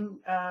interesting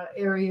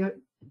area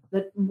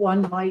that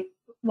one might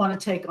want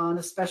to take on,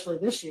 especially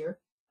this year,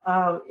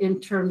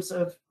 in terms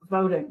of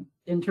voting,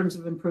 in terms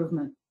of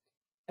improvement.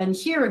 And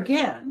here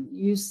again,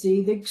 you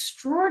see the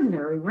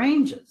extraordinary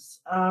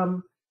ranges.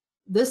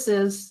 This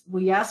is,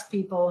 we ask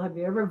people, have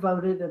you ever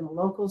voted in a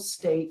local,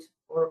 state,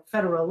 or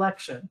federal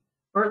election,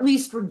 or at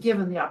least were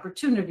given the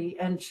opportunity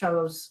and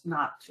chose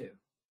not to?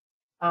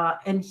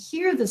 And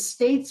here the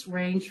states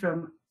range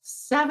from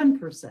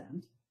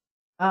 7%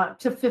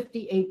 to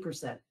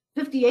 58%.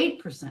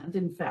 58%,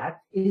 in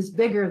fact, is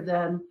bigger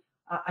than,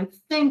 I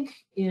think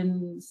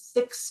in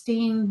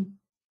 16,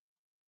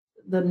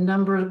 the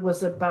number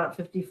was about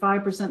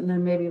 55%, and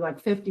then maybe like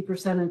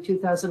 50% in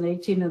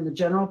 2018 in the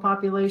general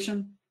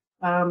population.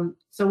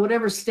 So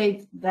whatever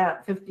state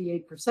that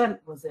 58%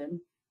 was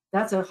in,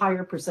 that's a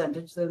higher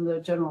percentage than the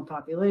general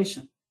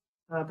population.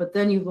 But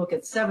then you look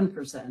at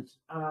 7%,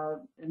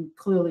 and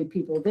clearly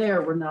people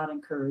there were not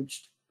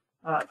encouraged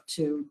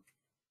to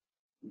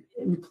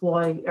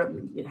employ,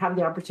 have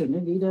the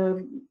opportunity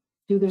to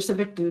do their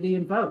civic duty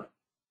and vote.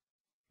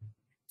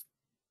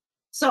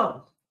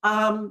 So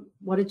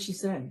what did she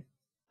say?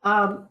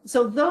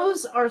 So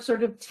those are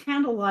sort of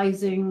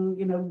tantalizing,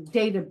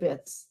 data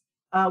bits.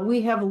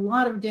 We have a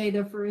lot of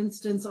data, for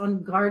instance,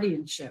 on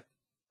guardianship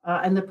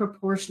and the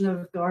proportion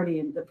of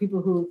the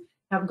people who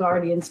have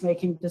guardians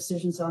making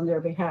decisions on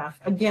their behalf.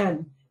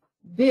 Again,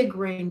 big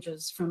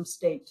ranges from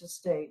state to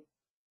state.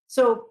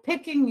 So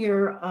picking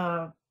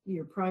your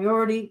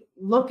priority,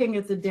 looking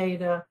at the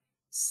data,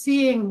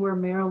 seeing where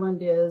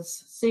Maryland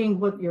is, seeing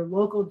what your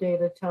local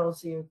data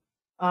tells you,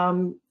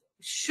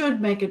 should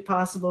make it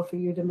possible for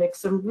you to make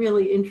some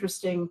really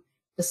interesting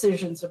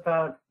decisions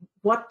about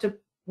what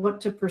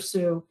to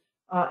pursue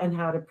and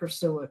how to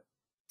pursue it.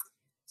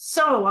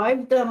 So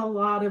I've done a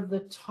lot of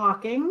the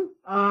talking.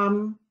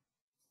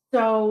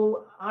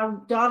 So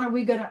Dawn, are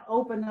we going to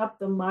open up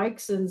the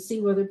mics and see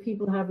whether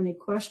people have any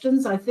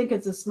questions? I think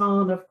it's a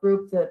small enough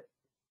group that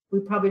we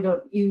probably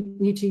don't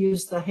need to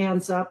use the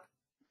hands up.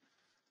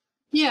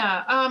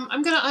 Yeah,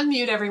 I'm going to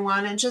unmute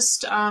everyone and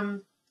just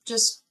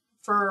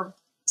for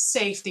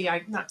safety,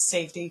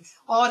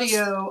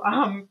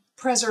 audio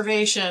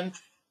preservation.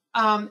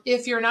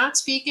 If you're not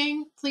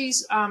speaking,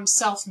 please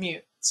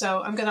self-mute.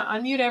 So I'm going to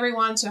unmute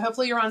everyone. So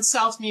hopefully you're on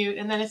self-mute.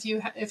 And then if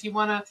you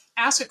want to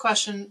ask a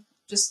question,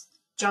 just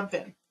jump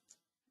in.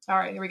 All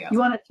right, here we go. You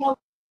want to tell?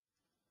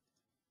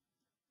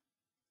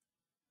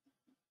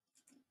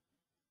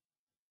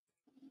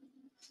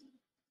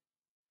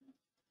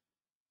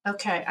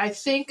 Okay, I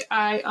think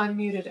I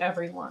unmuted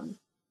everyone.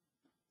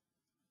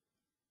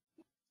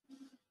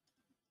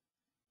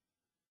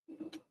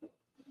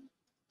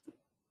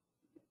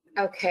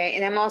 Okay,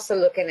 and I'm also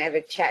looking at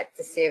the chat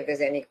to see if there's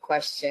any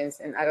questions,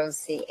 and I don't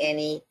see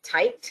any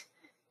typed.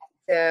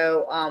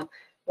 So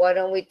why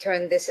don't we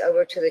turn this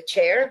over to the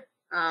chair,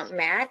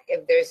 Matt,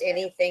 if there's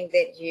anything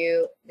that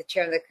the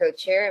chair and the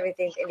co-chair,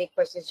 any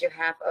questions you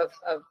have of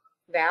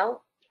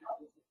Val?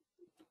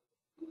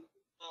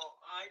 Well,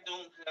 I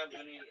don't have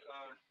any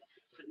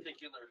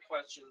particular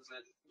questions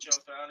that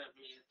jump out at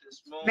me at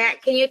this moment.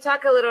 Matt, can you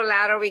talk a little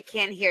louder? We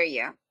can't hear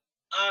you.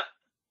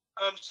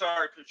 I'm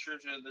sorry,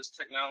 Patricia, this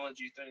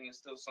technology thing is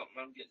still something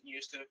I'm getting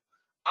used to.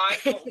 I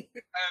don't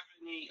have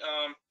any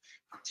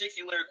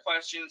particular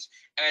questions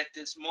at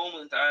this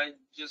moment. I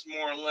just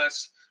more or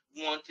less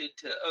wanted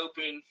to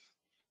open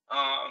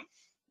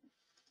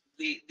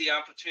the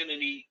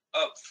opportunity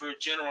up for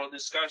general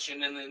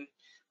discussion, and then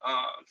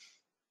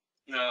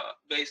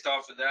based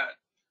off of that,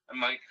 I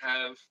might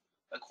have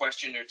a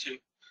question or two.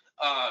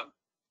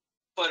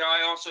 But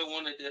I also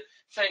wanted to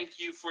thank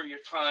you for your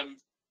time,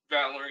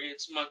 Valerie.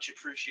 It's much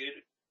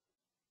appreciated.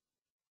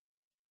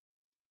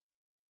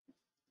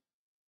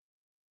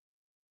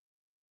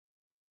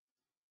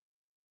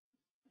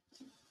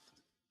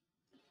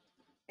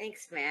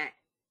 Thanks, Matt.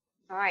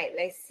 All right,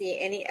 let's see.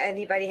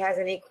 Anybody has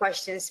any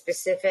questions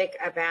specific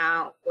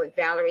about what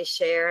Valerie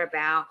shared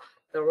about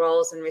the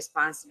roles and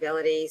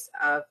responsibilities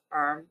of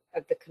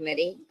the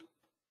committee?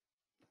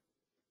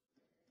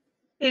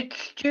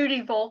 It's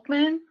Judy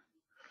Volkman.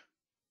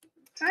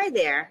 Hi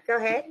there. Go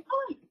ahead.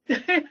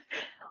 Thank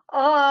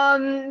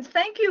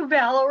you,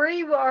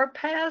 Valerie. Our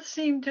paths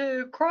seem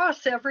to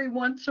cross every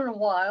once in a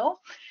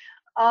while.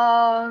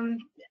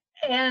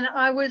 And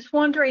I was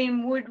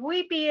wondering, would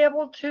we be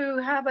able to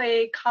have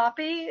a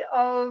copy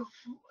of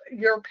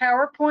your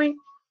PowerPoint?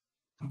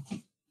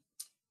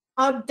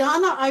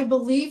 Donna, I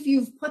believe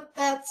you've put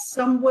that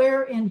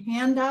somewhere in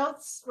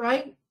handouts,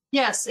 right?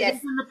 Yes, it Yes.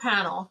 is in the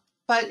panel.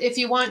 But if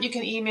you want, you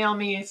can email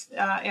me if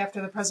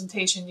after the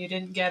presentation you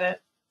didn't get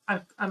it.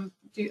 I'm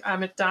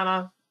at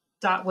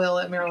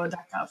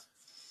donna.will@maryland.gov.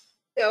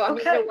 So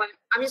Okay.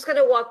 I'm just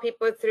gonna walk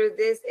people through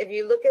this. If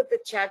you look at the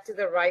chat to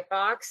the right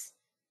box,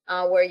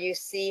 where you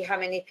see how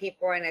many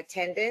people are in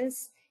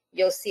attendance,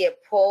 you'll see a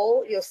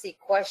poll, you'll see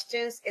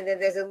questions, and then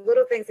there's a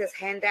little thing that says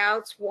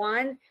handouts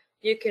one.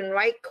 You can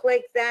right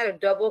click that or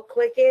double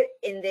click it,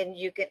 and then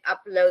you can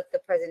upload the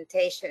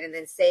presentation and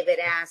then save it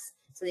as,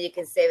 so you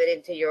can save it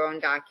into your own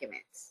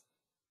documents.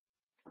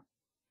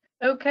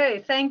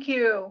 Okay, thank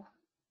you.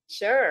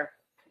 Sure.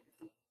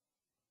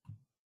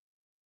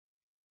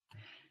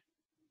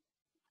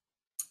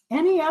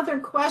 Any other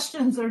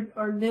questions,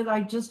 or did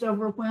I just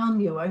overwhelm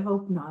you? I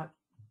hope not.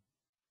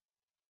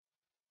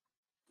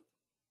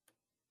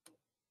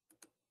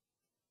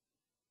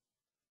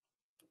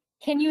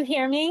 Can you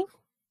hear me?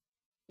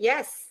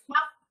 Yes.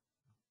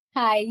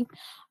 Hi.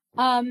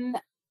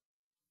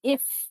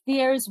 If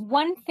there's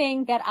one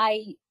thing that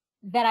I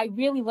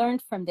really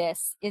learned from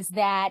this is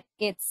that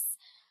it's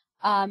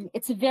a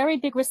very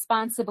big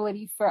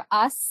responsibility for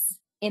us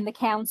in the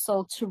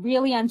council to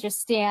really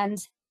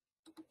understand,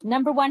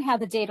 number one, how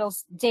the data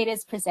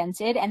is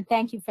presented, and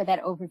thank you for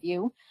that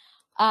overview.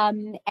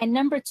 And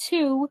number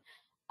two,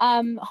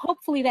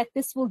 hopefully that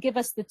this will give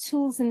us the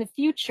tools in the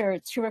future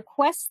to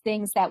request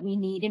things that we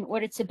need in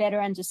order to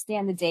better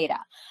understand the data.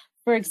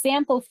 For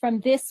example, from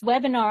this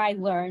webinar, I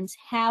learned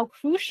how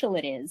crucial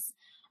it is.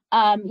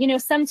 You know,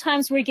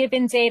 sometimes we're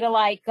given data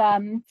like,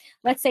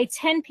 let's say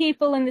 10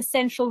 people in the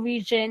central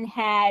region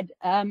had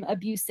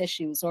abuse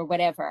issues or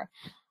whatever.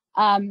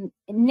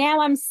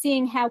 Now I'm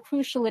seeing how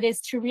crucial it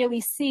is to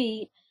really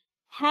see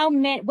how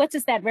many, what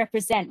does that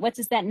represent? What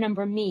does that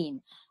number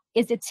mean?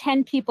 Is it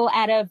 10 people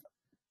out of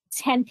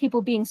 10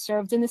 people being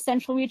served in the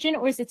central region,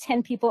 or is it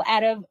 10 people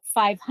out of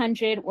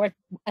 500 or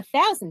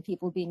 1,000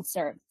 people being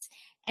served?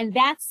 And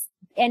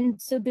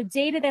so the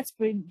data that's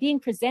being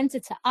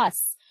presented to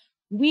us,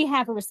 we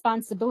have a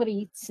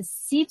responsibility to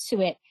see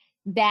to it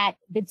that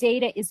the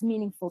data is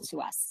meaningful to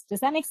us.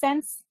 Does that make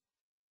sense?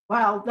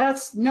 Wow,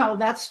 that's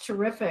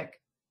terrific.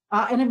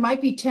 And it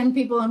might be 10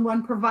 people in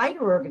one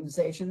provider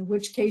organization, in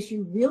which case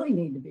you really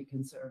need to be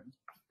concerned.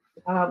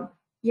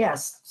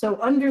 Yes,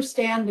 so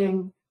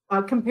understanding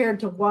compared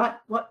to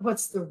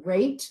what's the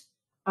rate?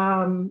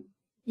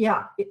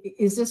 Yeah,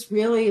 is this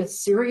really a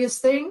serious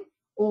thing,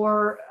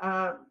 or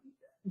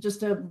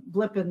just a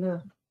blip in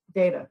the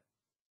data?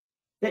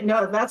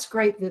 No, that's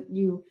great that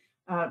you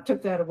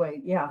took that away.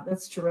 Yeah,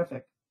 that's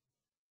terrific.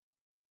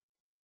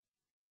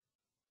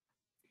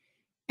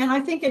 And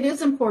I think it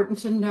is important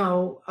to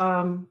know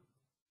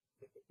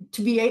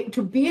to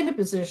be in a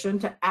position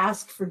to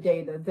ask for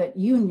data that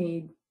you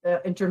need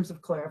in terms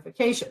of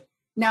clarification.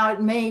 Now,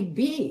 it may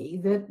be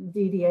that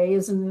DDA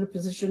isn't in a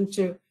position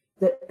to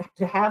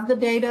have the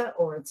data,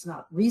 or it's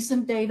not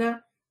recent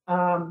data,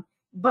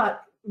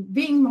 but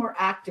being more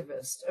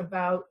activist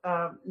about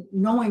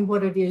knowing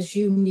what it is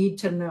you need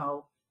to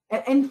know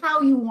and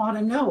how you want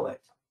to know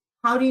it.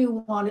 How do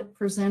you want it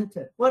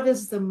presented? What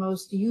is the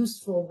most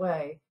useful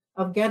way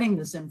of getting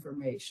this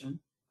information?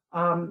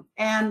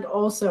 And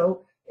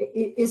also,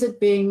 is it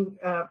being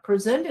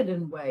presented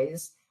in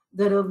ways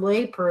that a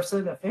lay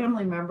person, a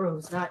family member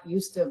who's not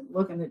used to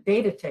looking at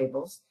data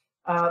tables,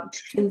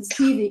 can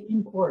see the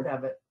import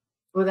of it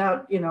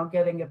without,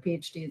 getting a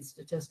PhD in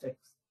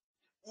statistics?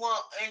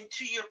 Well, and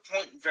to your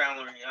point,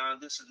 Valerie,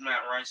 this is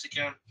Matt Rice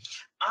again.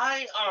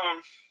 I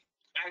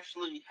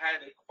actually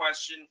had a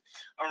question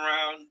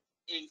around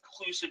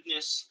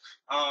inclusiveness,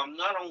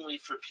 not only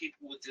for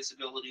people with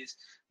disabilities,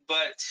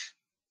 but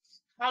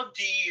how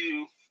do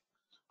you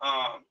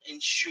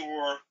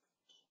ensure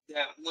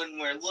that when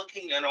we're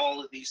looking at all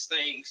of these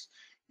things,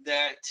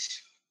 that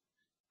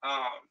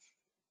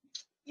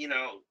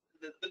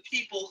the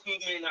people who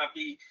may not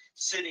be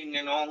sitting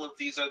in all of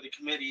these other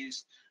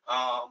committees,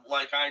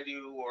 like I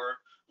do, or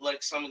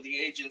like some of the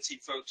agency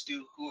folks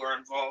do who are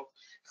involved,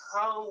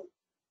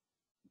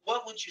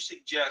 what would you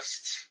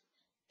suggest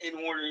in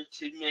order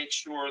to make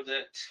sure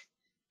that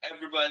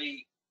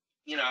everybody,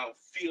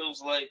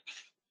 feels like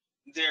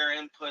their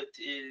input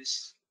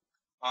is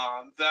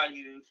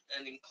valued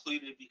and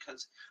included?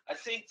 Because I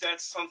think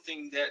that's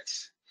something that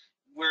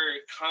we're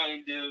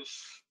kind of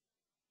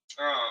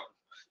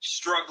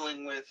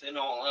struggling with, in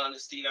all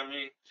honesty. I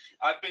mean,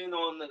 I've been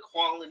on the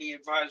Quality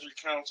Advisory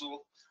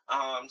Council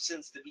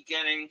since the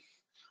beginning.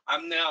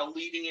 I'm now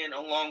leading it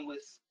along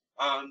with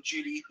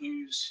Judy,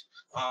 whose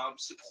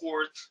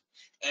support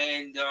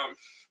and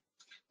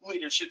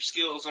leadership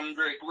skills I'm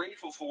very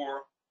grateful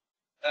for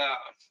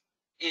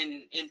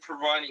in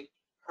providing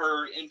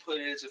her input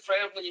as a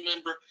family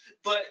member.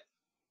 But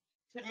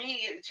to me,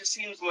 it just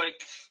seems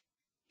like,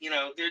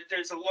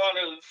 there's a lot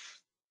of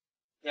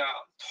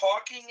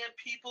talking at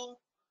people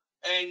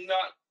and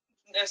not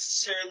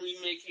necessarily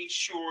making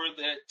sure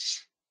that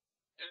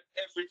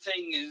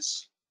everything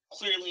is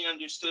clearly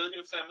understood,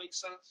 if that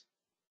makes sense.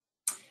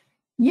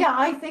 Yeah,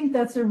 I think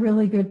that's a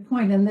really good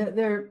point. And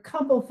there are a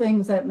couple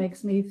things that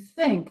makes me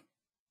think.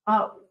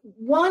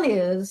 One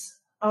is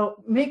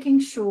making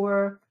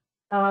sure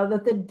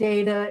that the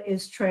data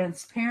is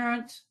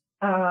transparent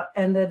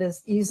and that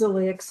is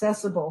easily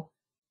accessible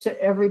to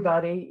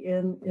everybody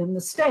in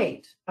the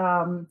state,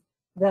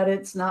 that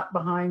it's not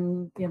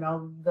behind,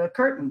 the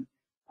curtain.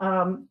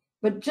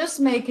 But just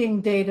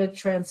making data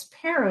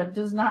transparent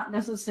does not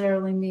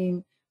necessarily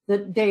mean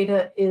that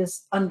data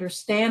is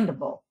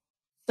understandable.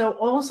 So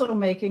also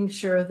making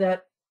sure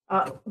that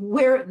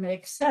where it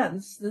makes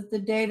sense, that the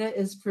data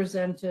is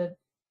presented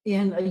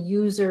in a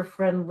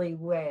user-friendly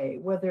way,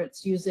 whether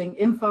it's using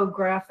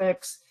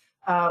infographics.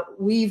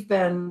 We've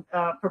been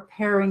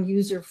preparing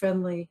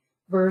user-friendly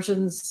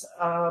versions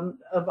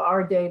of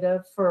our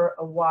data for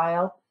a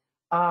while.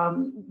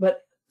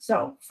 But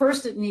so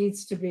first it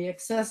needs to be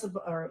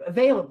accessible or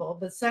available,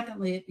 but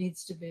secondly, it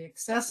needs to be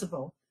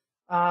accessible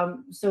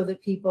so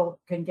that people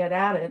can get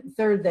at it. And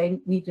third, they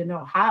need to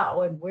know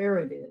how and where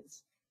it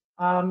is.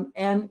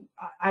 And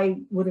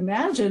I would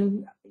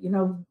imagine,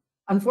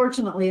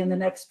 unfortunately, in the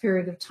next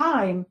period of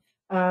time,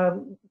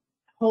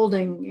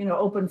 holding,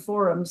 open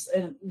forums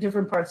in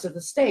different parts of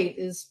the state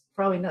is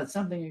probably not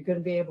something you're going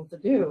to be able to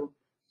do.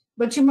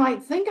 But you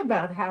might think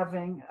about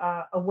having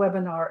a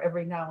webinar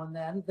every now and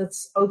then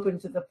that's open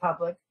to the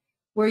public,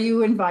 where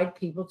you invite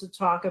people to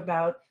talk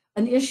about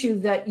an issue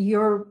that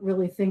you're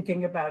really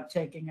thinking about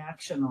taking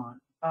action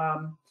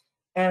on,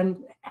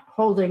 and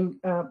holding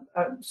a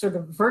sort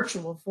of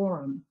virtual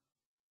forum.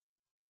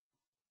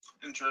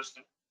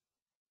 Interesting.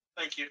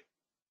 Thank you.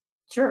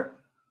 Sure.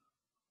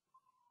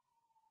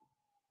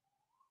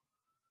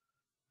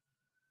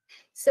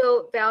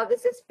 So Val,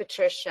 this is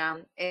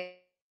Patricia.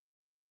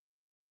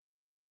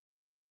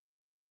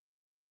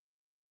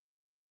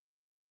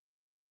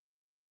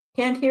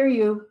 Can't hear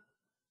you.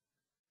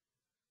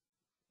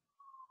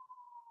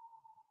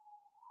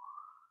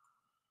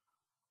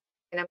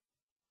 Can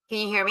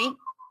you hear me?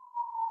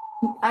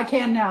 I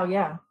can now,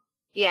 yeah.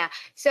 Yeah,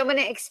 so I'm going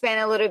to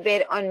expand a little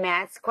bit on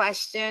Matt's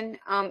question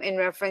in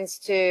reference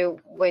to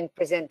when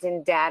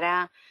presenting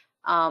data.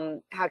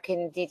 How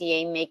can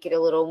DDA make it a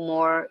little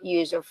more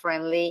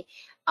user-friendly?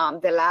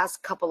 The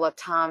last couple of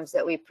times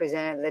that we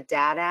presented the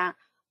data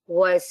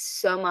was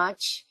so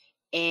much,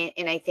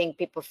 and I think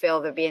people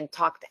feel they're being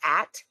talked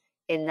at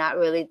and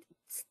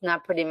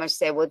not pretty much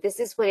say, well,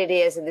 this is what it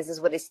is, and this is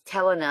what it's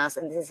telling us,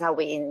 and this is how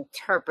we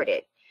interpret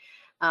it.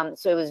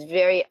 So it was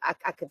very,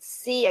 I could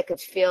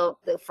feel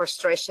the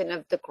frustration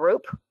of the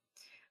group.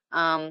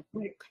 And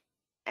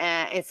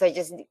so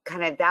just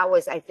kind of, that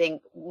was, I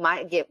think,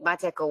 my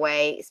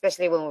takeaway,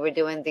 especially when we were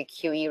doing the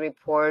QE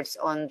reports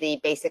on the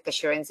basic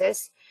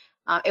assurances.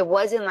 It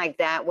wasn't like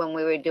that when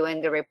we were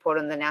doing the report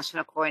on the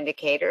national core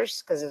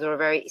indicators, because they were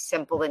very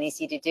simple and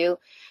easy to do.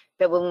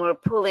 But when we were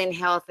pulling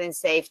health and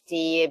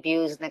safety,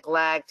 abuse,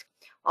 neglect,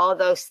 all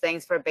those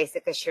things for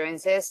basic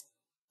assurances,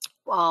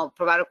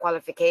 provider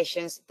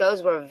qualifications,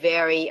 those were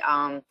very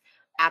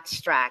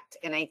abstract.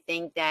 And I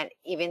think that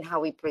even how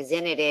we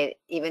presented it,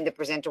 even the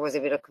presenter was a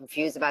bit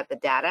confused about the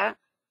data.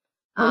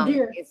 Oh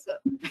dear.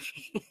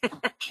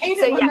 Hate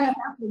it when that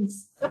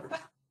happens.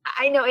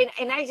 I know,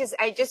 and I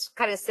just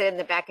kind of sit in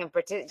the back and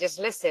just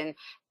listen,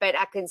 but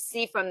I can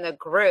see from the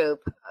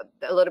group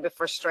a little bit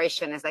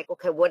frustration. It's like,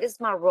 okay, what is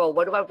my role?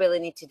 What do I really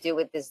need to do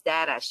with this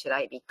data? Should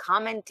I be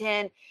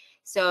commenting?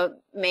 So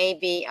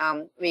maybe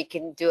we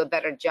can do a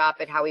better job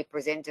at how we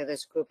present to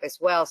this group as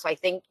well. So I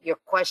think your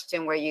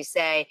question where you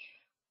say,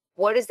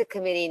 what does the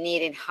committee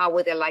need and how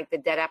would they like the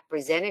data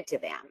presented to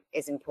them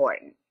is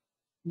important.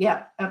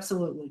 Yeah,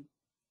 absolutely.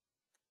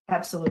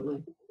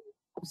 Absolutely.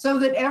 So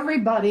that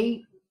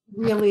everybody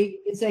really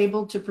is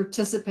able to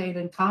participate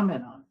and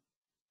comment on it.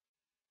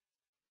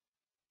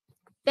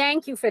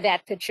 Thank you for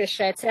that,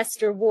 Patricia. It's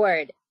Esther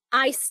Ward.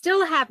 I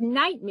still have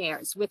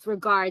nightmares with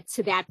regard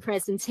to that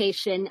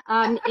presentation.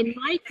 In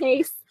my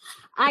case,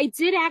 I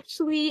did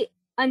actually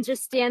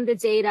understand the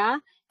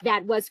data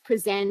that was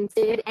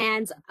presented,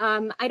 and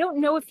I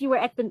don't know if you were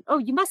at the, oh,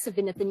 you must have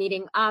been at the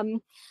meeting.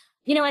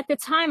 You know, at the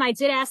time, I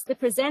did ask the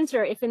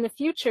presenter if in the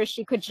future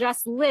she could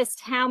just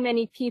list how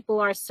many people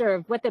are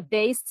served, what the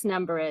base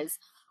number is.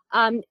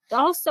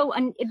 Also,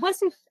 and it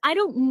wasn't, I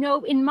don't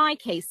know, in my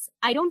case,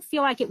 I don't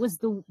feel like it was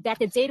that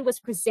the data was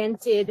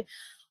presented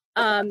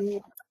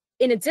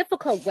in a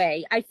difficult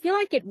way. I feel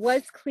like it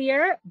was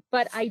clear,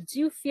 but I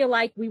do feel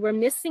like we were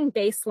missing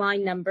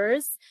baseline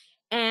numbers.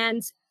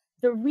 And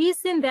the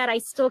reason that I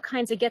still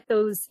kind of get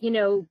those,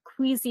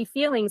 queasy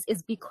feelings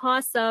is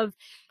because of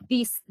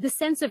the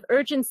sense of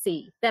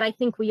urgency that I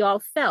think we all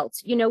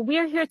felt.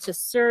 We're here to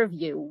serve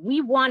you. We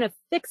want to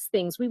fix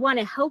things. We want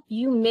to help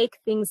you make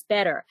things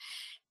better.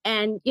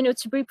 And,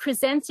 to be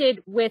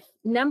presented with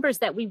numbers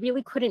that we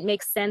really couldn't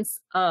make sense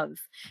of,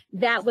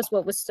 that was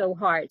what was so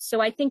hard.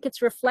 So I think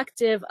it's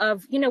reflective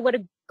of, what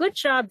a good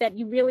job that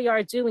you really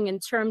are doing in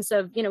terms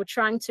of,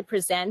 trying to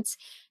present.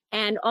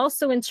 And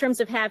also in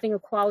terms of having a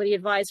quality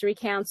advisory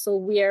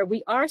council where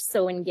we are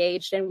so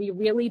engaged and we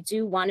really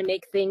do want to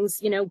make things,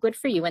 good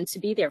for you and to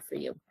be there for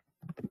you.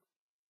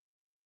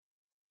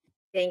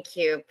 Thank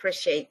you.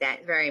 Appreciate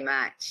that very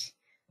much.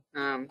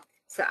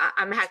 So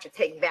I'm gonna have to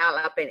take Val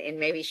up and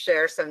maybe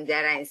share some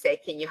data and say,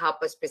 can you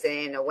help us present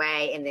it in a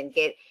way, and then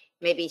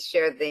maybe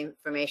share the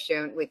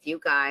information with you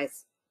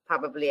guys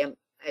probably at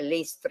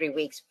least 3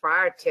 weeks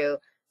prior to,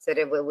 so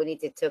that we need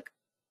to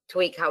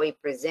tweak how we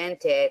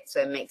present it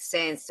so it makes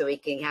sense, so we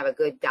can have a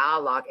good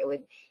dialogue.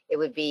 It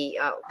would be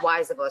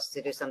wise of us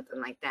to do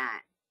something like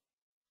that.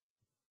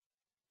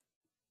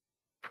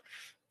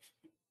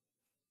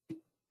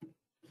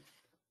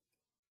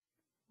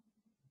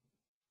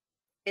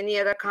 Any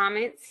other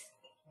comments?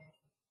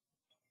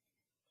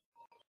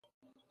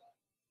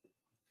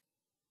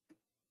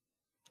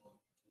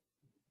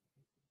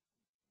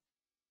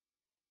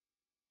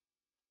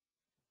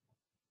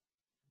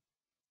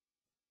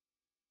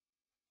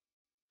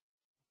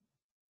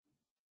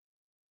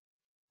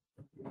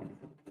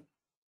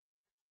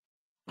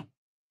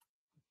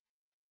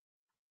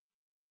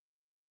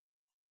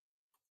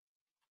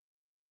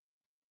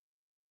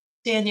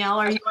 Danielle,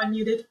 are you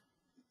unmuted?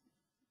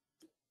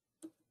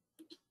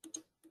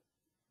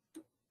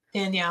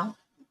 Danielle?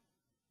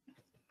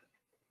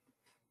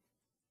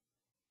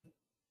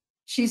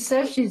 She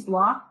says she's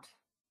locked.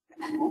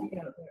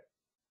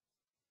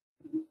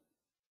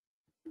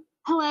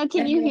 Hello,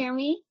 can you hear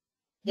me?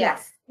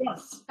 Yes.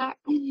 Yes.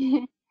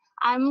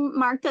 I'm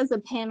marked as a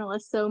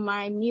panelist, so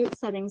my mute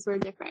settings were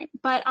different.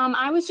 But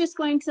I was just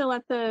going to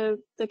let the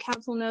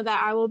council know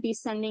that I will be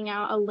sending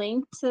out a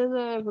link to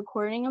the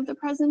recording of the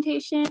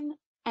presentation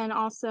and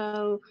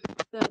also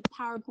the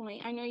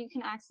PowerPoint. I know you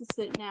can access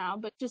it now,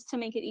 but just to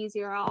make it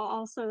easier, I'll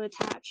also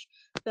attach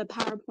the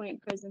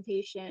PowerPoint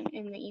presentation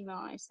in the email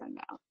I send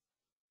out.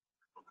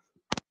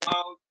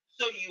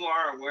 So you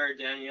are aware,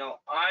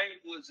 Danielle, I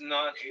was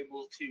not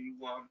able to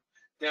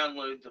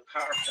download the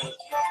PowerPoint.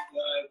 I'm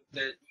glad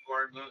that you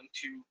are going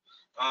to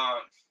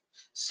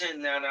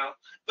send that out.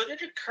 But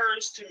it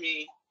occurs to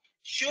me,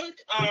 should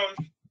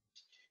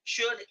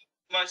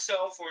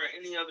myself or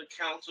any other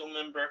council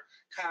member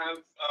have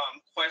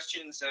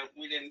questions that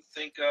we didn't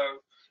think of,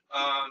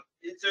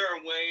 is there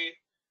a way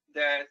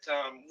that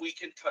we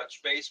can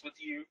touch base with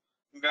you,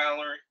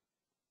 Valerie?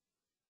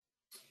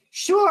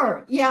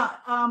 Sure. Yeah.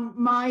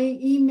 My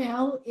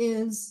email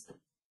is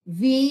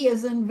V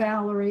as in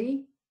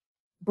Valerie,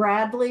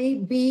 Bradley,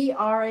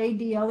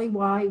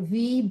 BRADLEY,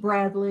 V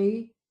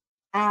Bradley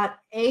at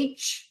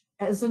H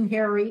as in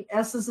Harry,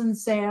 S as in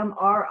Sam,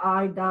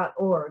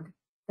 RI.org.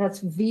 That's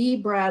V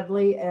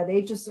Bradley at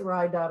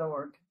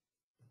HSRI.org.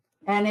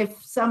 And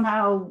if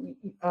somehow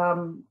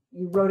you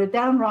wrote it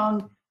down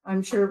wrong,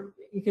 I'm sure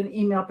you can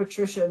email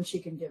Patricia and she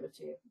can give it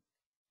to you.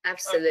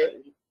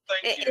 Absolutely.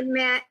 Okay. Thank you. And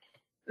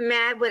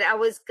Matt, what I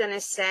was going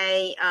to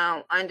say,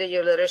 under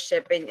your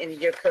leadership and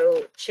your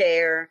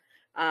co-chair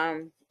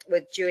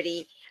with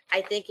Judy,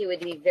 I think it would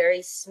be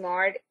very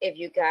smart if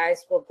you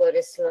guys will go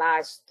to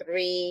slides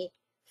 3,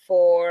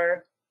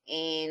 4,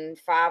 and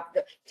 5,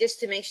 just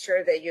to make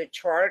sure that your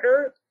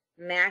charter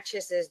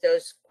matches as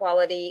those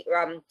quality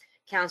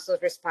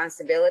council's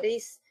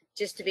responsibilities,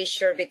 just to be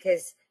sure,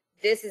 because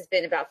this has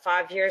been about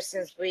 5 years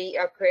since we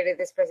created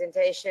this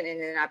presentation and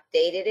then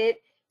updated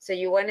it. So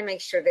you want to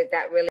make sure that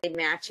that really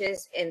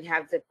matches, and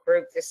have the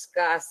group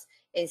discuss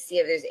and see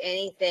if there's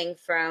anything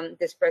from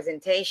this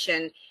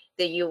presentation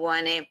that you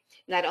want to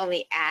not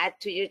only add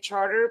to your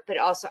charter, but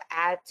also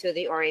add to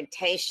the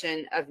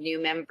orientation of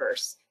new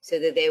members, so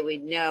that they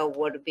would know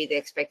what would be the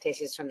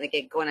expectations from the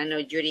get-go. And I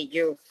know, Judy,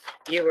 you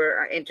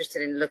were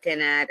interested in looking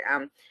at,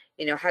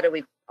 how do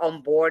we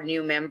onboard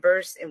new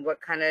members and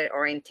what kind of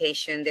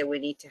orientation they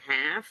would need to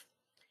have.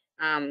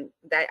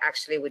 That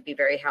actually would be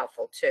very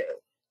helpful too.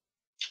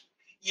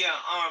 Yeah,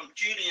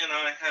 Judy and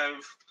I have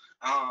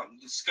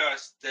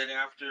discussed that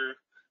after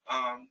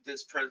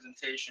this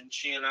presentation,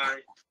 she and I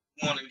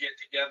want to get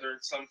together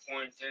at some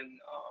point and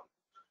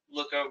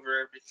look over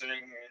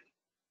everything and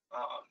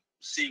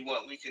see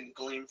what we can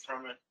glean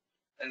from it,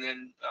 and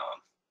then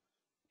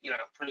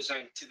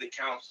present to the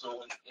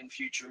council in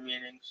future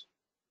meetings.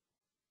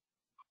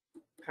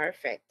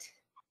 Perfect.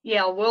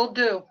 Yeah, will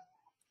do.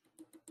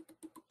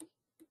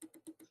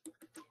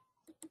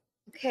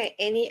 Okay,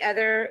 any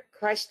other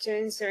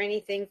questions or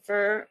anything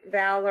for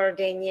Val or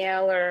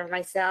Danielle or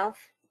myself?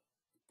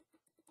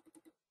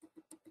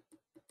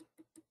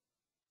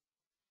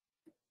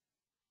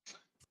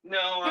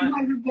 No, In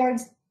my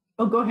regards,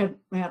 oh, go ahead,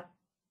 Matt.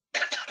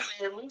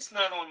 at least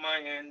not on my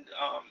end.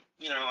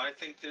 I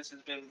think this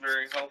has been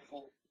very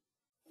helpful.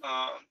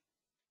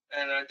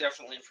 And I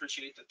definitely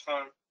appreciate the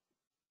time.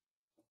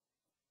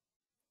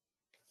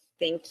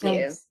 Thank you.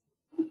 Thanks.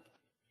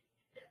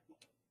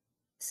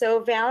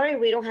 So Valerie,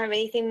 we don't have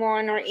anything more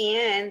on our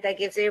end. That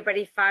gives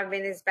everybody 5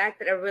 minutes back,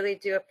 but I really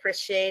do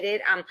appreciate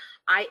it.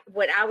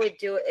 What I would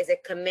do as a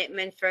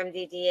commitment from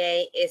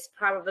DDA is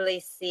probably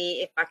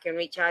see if I can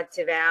reach out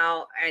to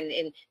Val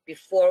and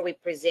before we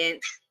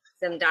present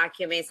some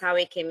documents, how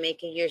we can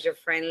make it user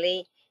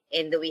friendly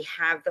and that we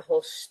have the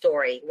whole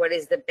story. What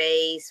is the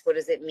base? What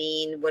does it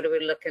mean? What are we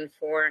looking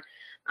for?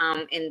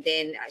 And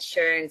then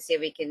share and see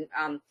if we can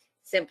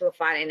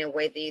simplify it in a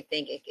way that you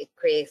think it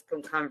creates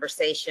some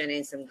conversation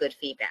and some good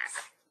feedback.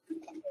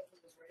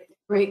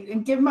 Great.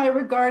 And give my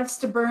regards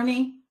to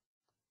Bernie.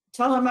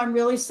 Tell him I'm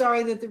really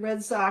sorry that the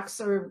Red Sox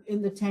are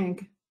in the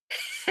tank.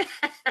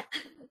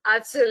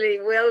 Absolutely,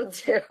 will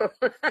do.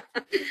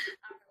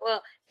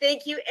 Well,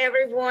 thank you,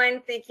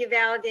 everyone. Thank you,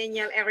 Val,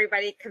 Danielle,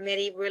 everybody,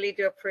 committee. Really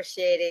do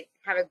appreciate it.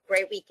 Have a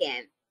great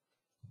weekend.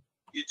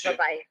 You too.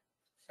 Bye-bye.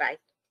 Bye.